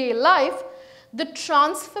everyday life, the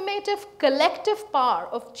transformative collective power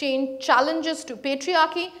of challenges to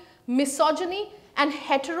patriarchy, misogyny, and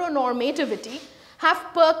heteronormativity have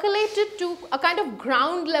percolated to a kind of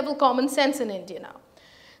ground-level common sense in India now.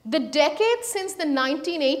 The decades since the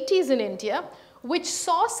 1980s in India, which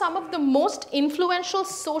saw some of the most influential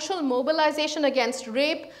social mobilization against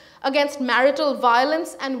rape, against marital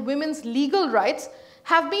violence, and women's legal rights,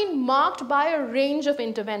 have been marked by a range of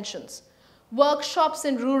interventions. Workshops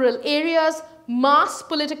in rural areas, mass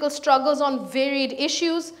political struggles on varied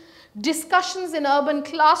issues, discussions in urban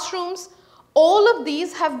classrooms, all of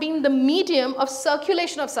these have been the medium of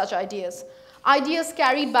circulation of such ideas. Ideas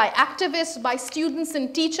carried by activists, by students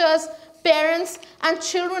and teachers, parents, and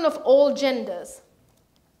children of all genders.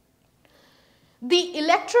 The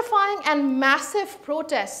electrifying and massive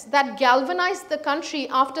protests that galvanized the country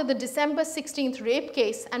after the December 16th rape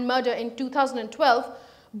case and murder in 2012,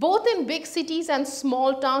 both in big cities and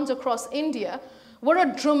small towns across India, were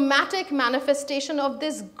a dramatic manifestation of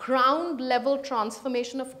this ground-level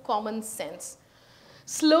transformation of common sense.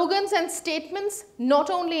 Slogans and statements,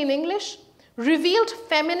 not only in English, revealed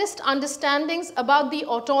feminist understandings about the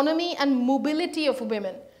autonomy and mobility of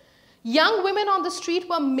women. Young women on the street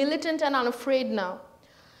were militant and unafraid now.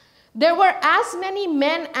 There were as many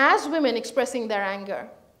men as women expressing their anger.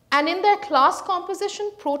 And in their class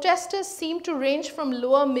composition, protesters seemed to range from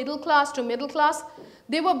lower middle class to middle class.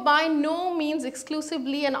 They were by no means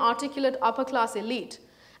exclusively an articulate upper class elite.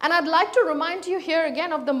 And I'd like to remind you here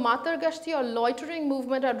again of the Matar Gashti or loitering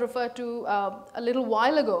movement I'd referred to a little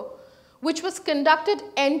while ago, which was conducted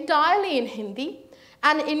entirely in Hindi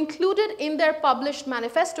and included in their published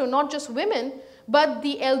manifesto not just women, but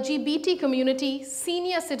the LGBT community,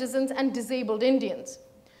 senior citizens, and disabled Indians.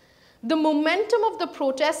 The momentum of the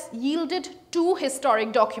protests yielded 2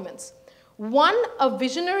 historic documents. One, a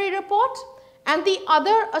visionary report, and the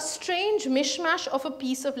other, a strange mishmash of a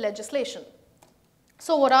piece of legislation.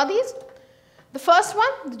 So what are these? The first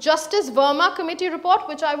one, the Justice Verma Committee report,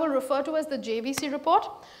 which I will refer to as the JVC report,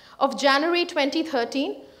 of January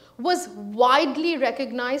 2013, was widely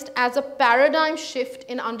recognized as a paradigm shift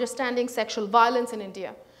in understanding sexual violence in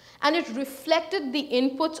India. And it reflected the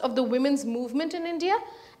inputs of the women's movement in India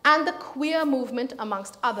and the queer movement,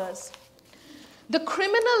 amongst others. The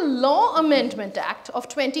Criminal Law Amendment Act of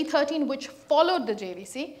 2013, which followed the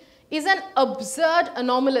JVC, is an absurd,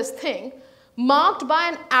 anomalous thing, marked by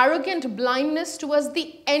an arrogant blindness towards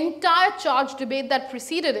the entire charge debate that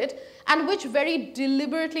preceded it, and which very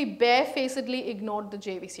deliberately, barefacedly ignored the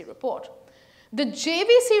JVC report. The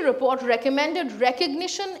JVC report recommended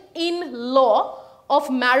recognition in law of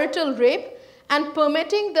marital rape and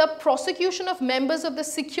permitting the prosecution of members of the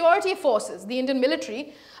security forces, the Indian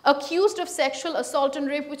military, accused of sexual assault and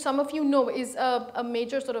rape, which some of you know is a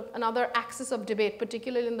major sort of another axis of debate,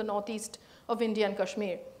 particularly in the northeast of India and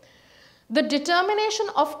Kashmir. The determination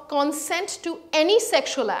of consent to any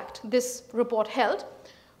sexual act, this report held,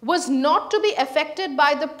 was not to be affected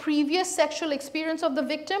by the previous sexual experience of the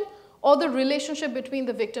victim or the relationship between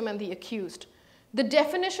the victim and the accused. The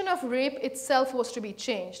definition of rape itself was to be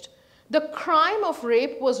changed. The crime of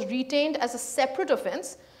rape was retained as a separate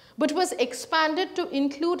offense, but was expanded to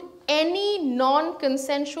include any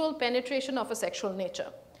non-consensual penetration of a sexual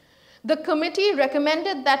nature. The committee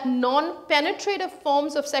recommended that non-penetrative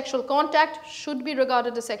forms of sexual contact should be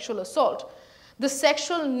regarded as sexual assault. The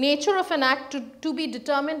sexual nature of an act to be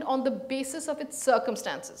determined on the basis of its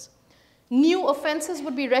circumstances. New offenses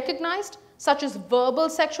would be recognized, such as verbal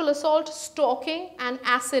sexual assault, stalking, and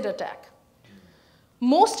acid attack.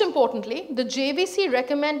 Most importantly, the JVC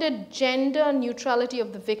recommended gender neutrality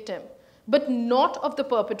of the victim, but not of the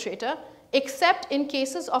perpetrator, except in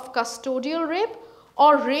cases of custodial rape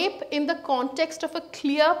or rape in the context of a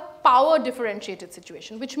clear power differentiated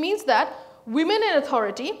situation, which means that women in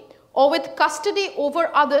authority or with custody over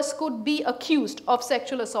others could be accused of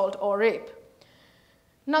sexual assault or rape.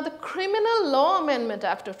 Now, the Criminal Law Amendment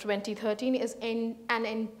Act of 2013 is an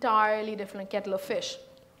entirely different kettle of fish.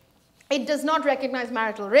 It does not recognize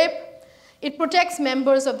marital rape. It protects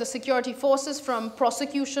members of the security forces from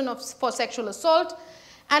prosecution for sexual assault,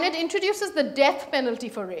 and it introduces the death penalty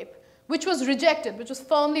for rape, which was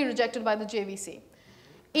firmly rejected by the JVC.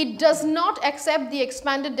 It does not accept the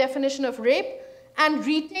expanded definition of rape and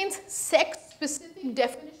retains sex-specific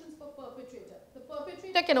definitions for perpetrator. The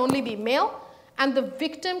perpetrator can only be male, and the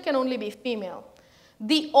victim can only be female.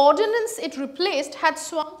 The ordinance it replaced had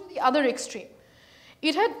swung to the other extreme.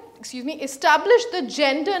 It had, established the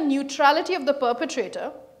gender neutrality of the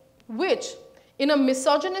perpetrator, which, in a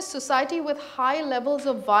misogynist society with high levels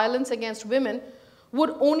of violence against women,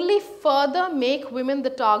 would only further make women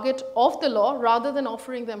the target of the law rather than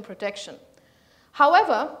offering them protection.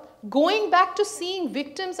 However, going back to seeing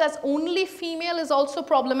victims as only female is also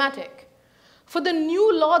problematic. For the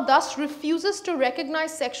new law thus refuses to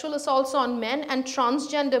recognize sexual assaults on men and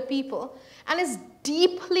transgender people and is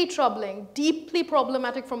deeply troubling, deeply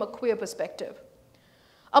problematic from a queer perspective.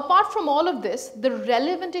 Apart from all of this, the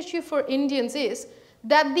relevant issue for Indians is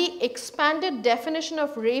that the expanded definition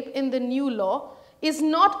of rape in the new law is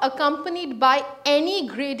not accompanied by any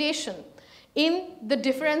gradation in the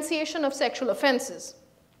differentiation of sexual offenses.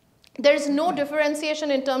 There is no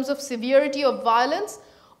differentiation in terms of severity of violence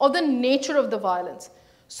or the nature of the violence.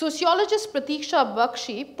 Sociologist Pratiksha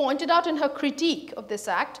Bakshi pointed out in her critique of this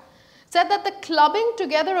act, said that the clubbing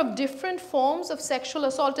together of different forms of sexual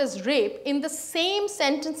assault as rape in the same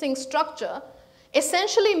sentencing structure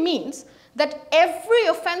essentially means that every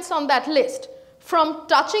offense on that list, from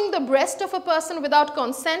touching the breast of a person without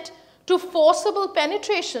consent to forcible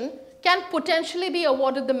penetration, can potentially be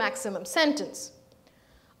awarded the maximum sentence.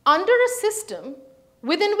 Under a system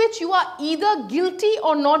within which you are either guilty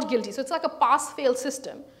or not guilty, so it's like a pass-fail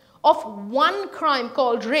system, of one crime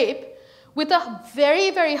called rape with a very,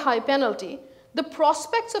 very high penalty, the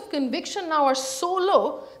prospects of conviction now are so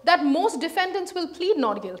low that most defendants will plead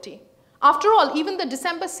not guilty. After all, even the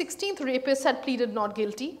December 16th rapists had pleaded not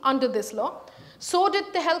guilty under this law. So did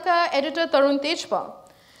Tehelka editor Tarun Tejpal.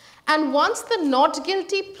 And once the not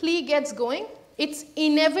guilty plea gets going, it's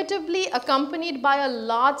inevitably accompanied by a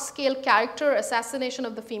large-scale character assassination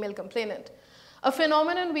of the female complainant, a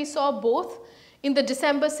phenomenon we saw both in the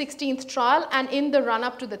December 16th trial and in the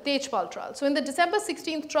run-up to the Tejpal trial. So in the December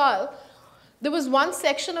 16th trial, there was one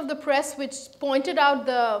section of the press which pointed out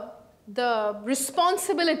the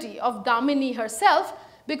responsibility of Damini herself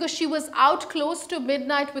because she was out close to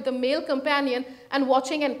midnight with a male companion and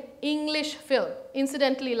watching an English film,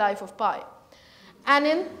 incidentally Life of Pi, and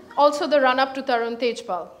in also the run-up to Tarun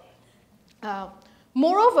Tejpal.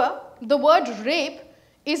 Moreover, the word rape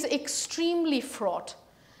is extremely fraught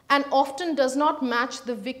and often does not match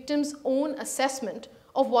the victim's own assessment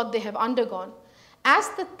of what they have undergone. As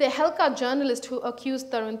the Tehelka journalist who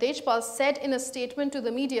accused Tarun Tejpal said in a statement to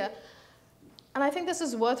the media, and I think this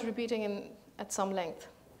is worth repeating at some length.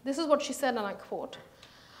 This is what she said, and I quote,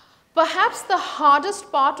 "Perhaps the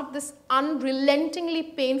hardest part of this unrelentingly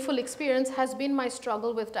painful experience has been my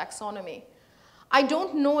struggle with taxonomy. I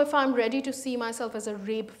don't know if I'm ready to see myself as a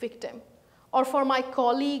rape victim, or for my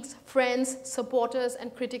colleagues, friends, supporters,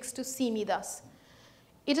 and critics to see me thus.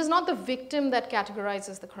 It is not the victim that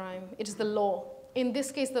categorizes the crime, it is the law. In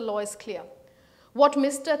this case, the law is clear. What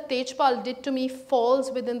Mr. Tejpal did to me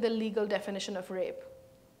falls within the legal definition of rape."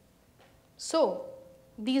 So,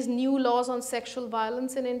 these new laws on sexual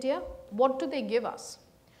violence in India, what do they give us?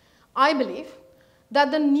 I believe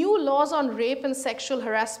that the new laws on rape and sexual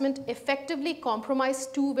harassment effectively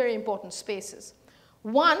compromised two very important spaces.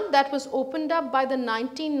 One that was opened up by the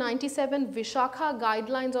 1997 Vishakha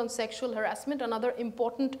Guidelines on Sexual Harassment, another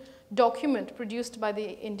important document produced by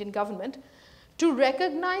the Indian government, to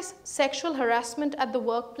recognize sexual harassment at the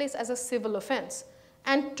workplace as a civil offense.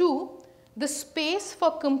 And two, the space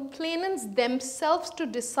for complainants themselves to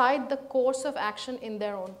decide the course of action in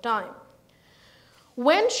their own time.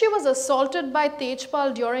 When she was assaulted by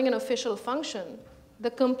Tejpal during an official function, the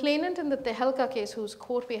complainant in the Tehelka case, whose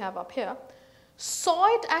quote we have up here, saw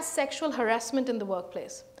it as sexual harassment in the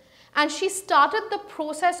workplace. And she started the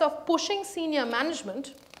process of pushing senior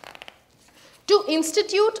management to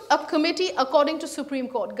institute a committee according to Supreme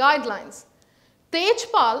Court guidelines.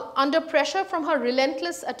 Tejpal, under pressure from her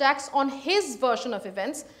relentless attacks on his version of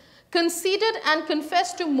events, conceded and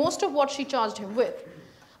confessed to most of what she charged him with.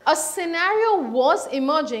 A scenario was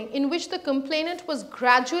emerging in which the complainant was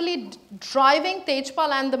gradually driving Tejpal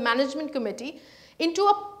and the management committee into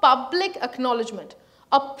a public acknowledgement,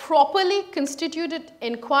 a properly constituted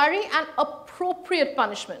inquiry, and appropriate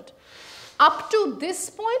punishment. Up to this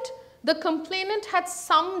point, the complainant had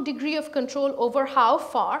some degree of control over how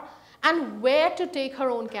far and where to take her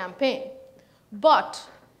own campaign. But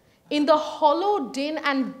in the hollow din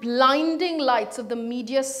and blinding lights of the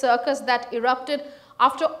media circus that erupted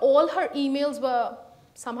after all her emails were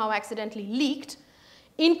somehow accidentally leaked,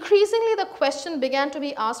 increasingly the question began to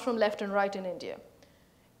be asked from left and right in India.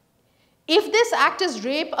 If this act is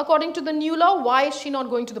rape according to the new law, why is she not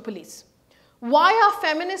going to the police? Why are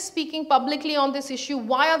feminists speaking publicly on this issue?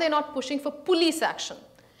 Why are they not pushing for police action?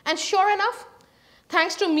 And sure enough,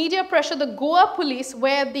 thanks to media pressure, the Goa police,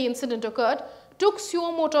 where the incident occurred, took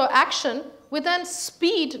suo motu action with a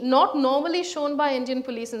speed not normally shown by Indian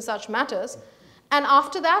police in such matters. And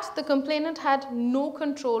after that, the complainant had no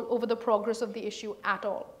control over the progress of the issue at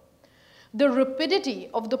all. The rapidity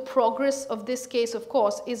of the progress of this case, of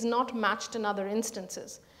course, is not matched in other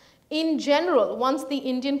instances. In general, once the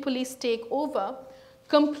Indian police take over,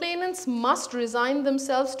 complainants must resign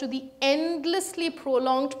themselves to the endlessly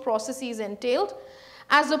prolonged processes entailed,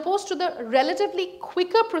 as opposed to the relatively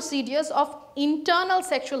quicker procedures of internal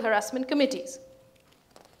sexual harassment committees.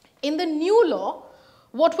 In the new law,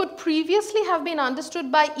 what would previously have been understood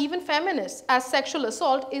by even feminists as sexual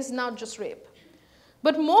assault is now just rape.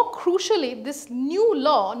 But more crucially, this new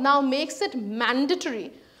law now makes it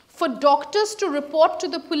mandatory for doctors to report to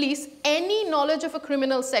the police any knowledge of a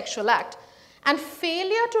criminal sexual act, and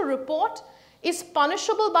failure to report is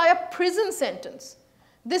punishable by a prison sentence.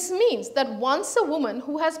 This means that once a woman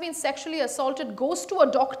who has been sexually assaulted goes to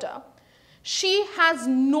a doctor, she has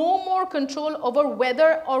no more control over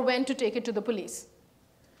whether or when to take it to the police.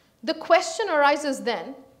 The question arises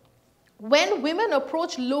then, when women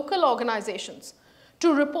approach local organizations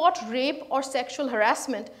to report rape or sexual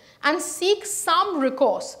harassment and seek some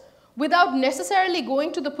recourse without necessarily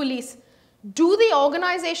going to the police, do the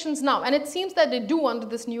organizations now, and it seems that they do under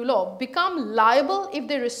this new law, become liable if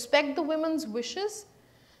they respect the women's wishes?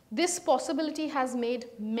 This possibility has made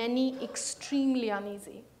many extremely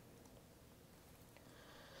uneasy.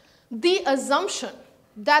 The assumption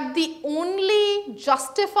that the only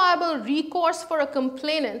justifiable recourse for a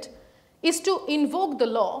complainant is to invoke the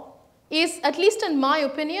law is, at least in my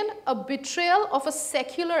opinion, a betrayal of a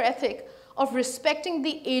secular ethic of respecting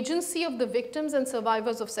the agency of the victims and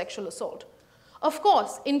survivors of sexual assault. Of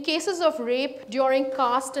course, in cases of rape during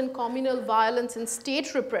caste and communal violence and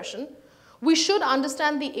state repression, we should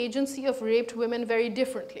understand the agency of raped women very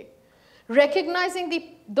differently,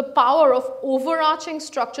 recognizing the power of overarching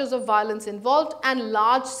structures of violence involved and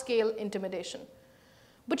large-scale intimidation.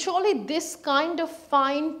 But surely this kind of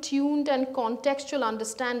fine-tuned and contextual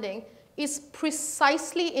understanding is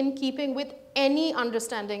precisely in keeping with any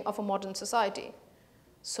understanding of a modern society.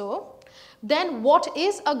 So, then what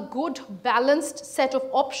is a good balanced set of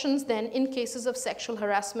options then in cases of sexual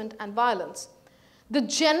harassment and violence? The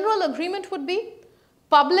general agreement would be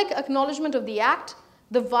public acknowledgement of the act,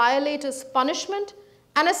 the violator's punishment,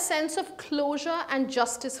 and a sense of closure and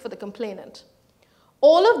justice for the complainant.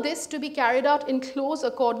 All of this to be carried out in close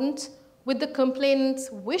accordance with the complainant's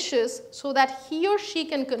wishes so that he or she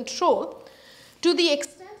can control, to the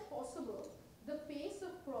extent possible, the pace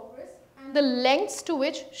of progress and the lengths to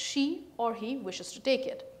which she or he wishes to take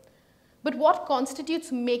it. But what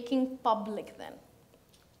constitutes making public then?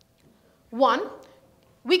 One,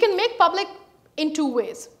 we can make public in two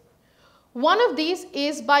ways. One of these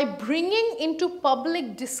is by bringing into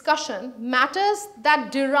public discussion matters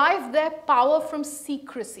that derive their power from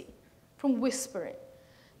secrecy, from whispering.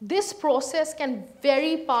 This process can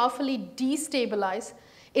very powerfully destabilize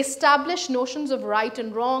establish notions of right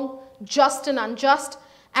and wrong, just and unjust,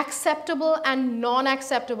 acceptable and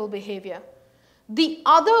non-acceptable behavior. The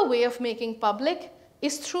other way of making public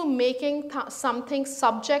is through making something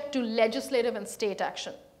subject to legislative and state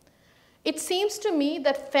action. It seems to me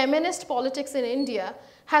that feminist politics in India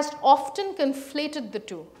has often conflated the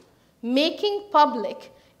two. Making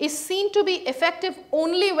public is seen to be effective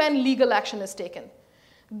only when legal action is taken.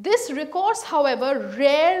 This recourse, however,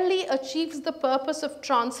 rarely achieves the purpose of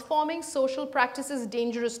transforming social practices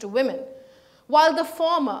dangerous to women, while the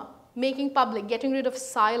former, making public, getting rid of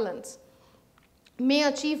silence, may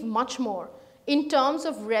achieve much more in terms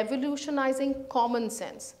of revolutionizing common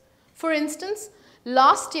sense. For instance,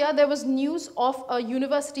 last year there was news of a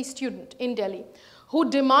university student in Delhi who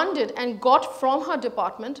demanded and got from her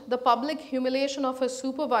department the public humiliation of her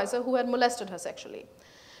supervisor who had molested her sexually.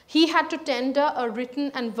 He had to tender a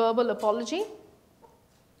written and verbal apology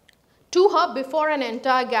to her before an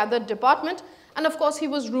entire gathered department, and of course he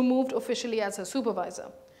was removed officially as her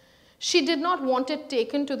supervisor. She did not want it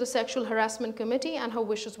taken to the Sexual Harassment Committee, and her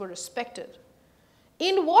wishes were respected.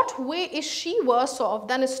 In what way is she worse off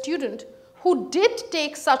than a student who did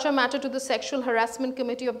take such a matter to the Sexual Harassment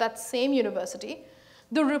Committee of that same university,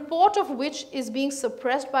 the report of which is being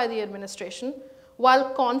suppressed by the administration,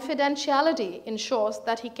 while confidentiality ensures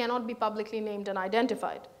that he cannot be publicly named and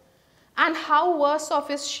identified? And how worse off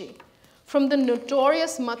is she from the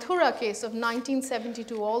notorious Mathura case of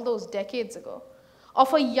 1972, all those decades ago,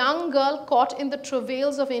 of a young girl caught in the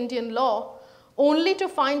travails of Indian law only to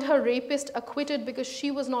find her rapist acquitted because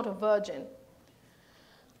she was not a virgin?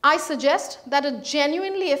 I suggest that a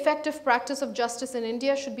genuinely effective practice of justice in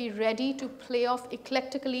India should be ready to play off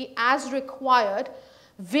eclectically as required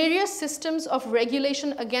various systems of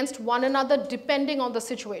regulation against one another depending on the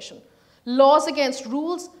situation. Laws against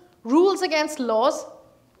rules, rules against laws,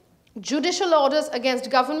 judicial orders against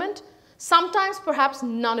government, sometimes perhaps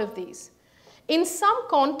none of these. In some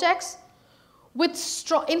contexts, with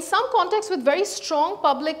very strong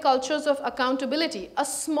public cultures of accountability, a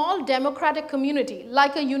small democratic community,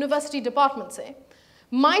 like a university department, say,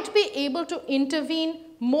 might be able to intervene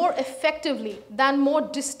more effectively than more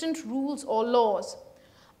distant rules or laws.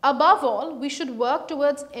 Above all, we should work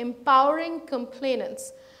towards empowering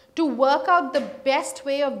complainants to work out the best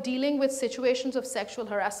way of dealing with situations of sexual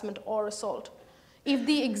harassment or assault. If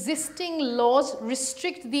the existing laws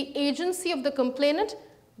restrict the agency of the complainant,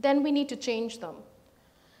 then we need to change them.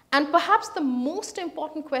 And perhaps the most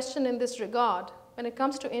important question in this regard, when it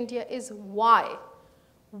comes to India, is why?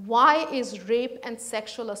 Why is rape and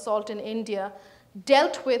sexual assault in India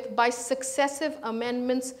dealt with by successive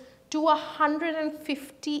amendments to a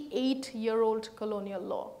 158-year-old colonial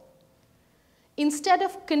law? Instead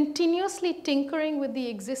of continuously tinkering with the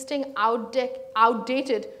existing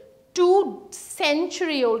outdated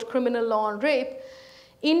 2-century-old criminal law on rape,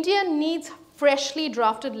 India needs freshly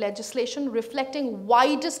drafted legislation reflecting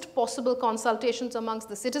widest possible consultations amongst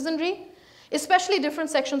the citizenry, especially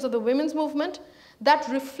different sections of the women's movement, that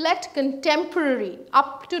reflect contemporary,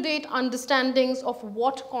 up-to-date understandings of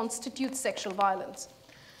what constitutes sexual violence.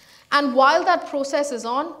 And while that process is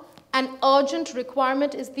on, an urgent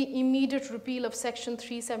requirement is the immediate repeal of Section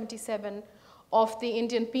 377 of the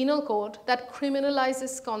Indian Penal Code that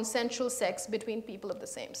criminalizes consensual sex between people of the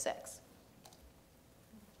same sex.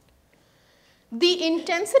 The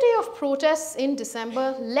intensity of protests in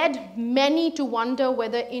December led many to wonder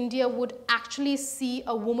whether India would actually see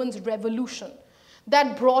a women's revolution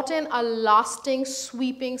that brought in a lasting,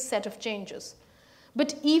 sweeping set of changes.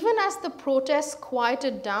 But even as the protests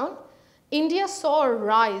quieted down, India saw a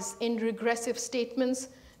rise in regressive statements,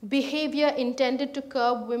 behavior intended to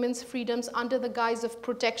curb women's freedoms under the guise of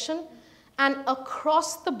protection, and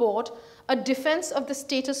across the board, a defense of the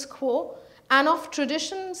status quo and of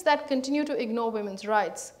traditions that continue to ignore women's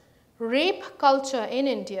rights. Rape culture in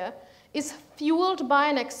India is fueled by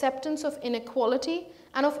an acceptance of inequality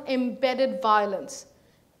and of embedded violence.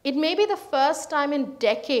 It may be the first time in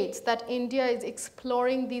decades that India is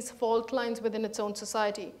exploring these fault lines within its own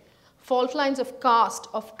society, fault lines of caste,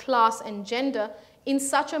 of class, and gender in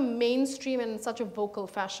such a mainstream and in such a vocal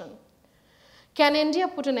fashion. Can India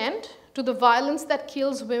put an end to the violence that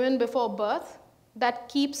kills women before birth, that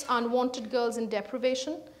keeps unwanted girls in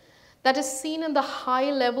deprivation, that is seen in the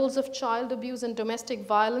high levels of child abuse and domestic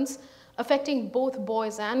violence affecting both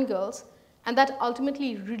boys and girls, and that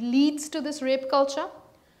ultimately leads to this rape culture?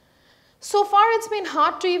 So far, it's been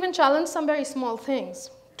hard to even challenge some very small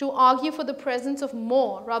things, to argue for the presence of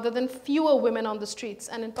more rather than fewer women on the streets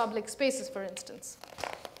and in public spaces, for instance.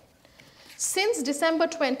 Since December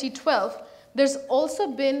 2012, there's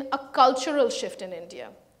also been a cultural shift in India.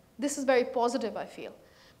 This is very positive, I feel.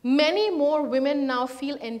 Many more women now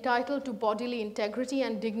feel entitled to bodily integrity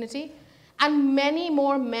and dignity, and many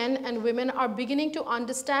more men and women are beginning to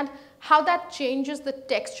understand how that changes the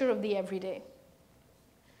texture of the everyday.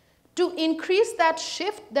 To increase that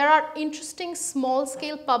shift, there are interesting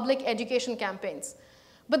small-scale public education campaigns.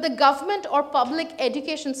 But the government or public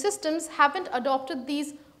education systems haven't adopted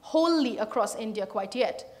these wholly across India quite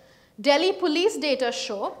yet. Delhi police data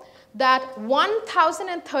show that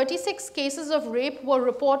 1,036 cases of rape were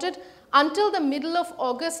reported until the middle of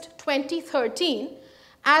August 2013,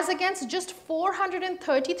 as against just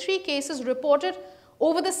 433 cases reported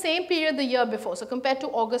over the same period the year before, so compared to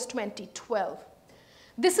August 2012.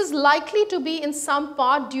 This is likely to be in some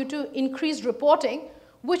part due to increased reporting,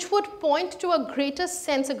 which would point to a greater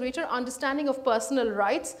sense, a greater understanding of personal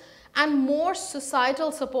rights and more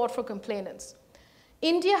societal support for complainants.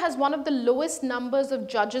 India has one of the lowest numbers of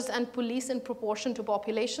judges and police in proportion to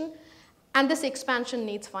population, and this expansion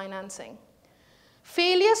needs financing.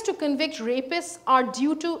 Failures to convict rapists are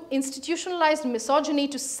due to institutionalized misogyny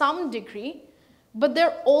to some degree, but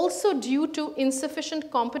they're also due to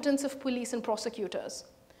insufficient competence of police and prosecutors.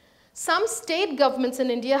 Some state governments in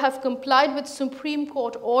India have complied with Supreme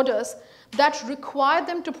Court orders that require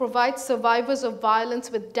them to provide survivors of violence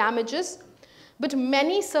with damages, but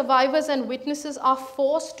many survivors and witnesses are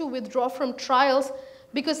forced to withdraw from trials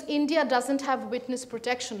because India doesn't have witness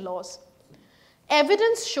protection laws.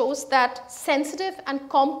 Evidence shows that sensitive and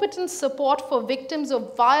competent support for victims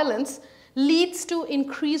of violence leads to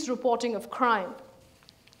increased reporting of crime.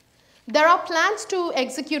 There are plans to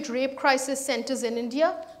execute rape crisis centers in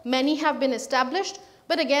India. Many have been established,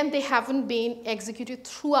 but again, they haven't been executed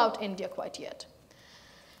throughout India quite yet.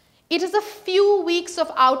 It is a few weeks of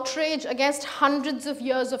outrage against hundreds of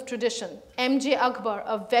years of tradition. M.J. Akbar,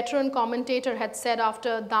 a veteran commentator, had said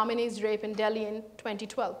after Damini's rape in Delhi in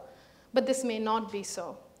 2012. But this may not be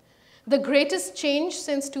so. The greatest change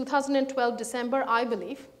since 2012 December, I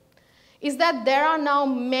believe, is that there are now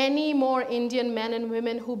many more Indian men and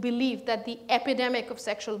women who believe that the epidemic of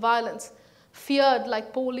sexual violence, feared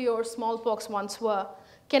like polio or smallpox once were,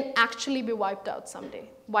 can actually be wiped out someday,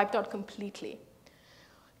 wiped out completely.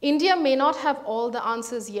 India may not have all the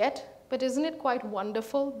answers yet, but isn't it quite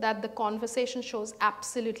wonderful that the conversation shows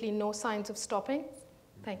absolutely no signs of stopping?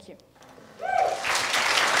 Thank you.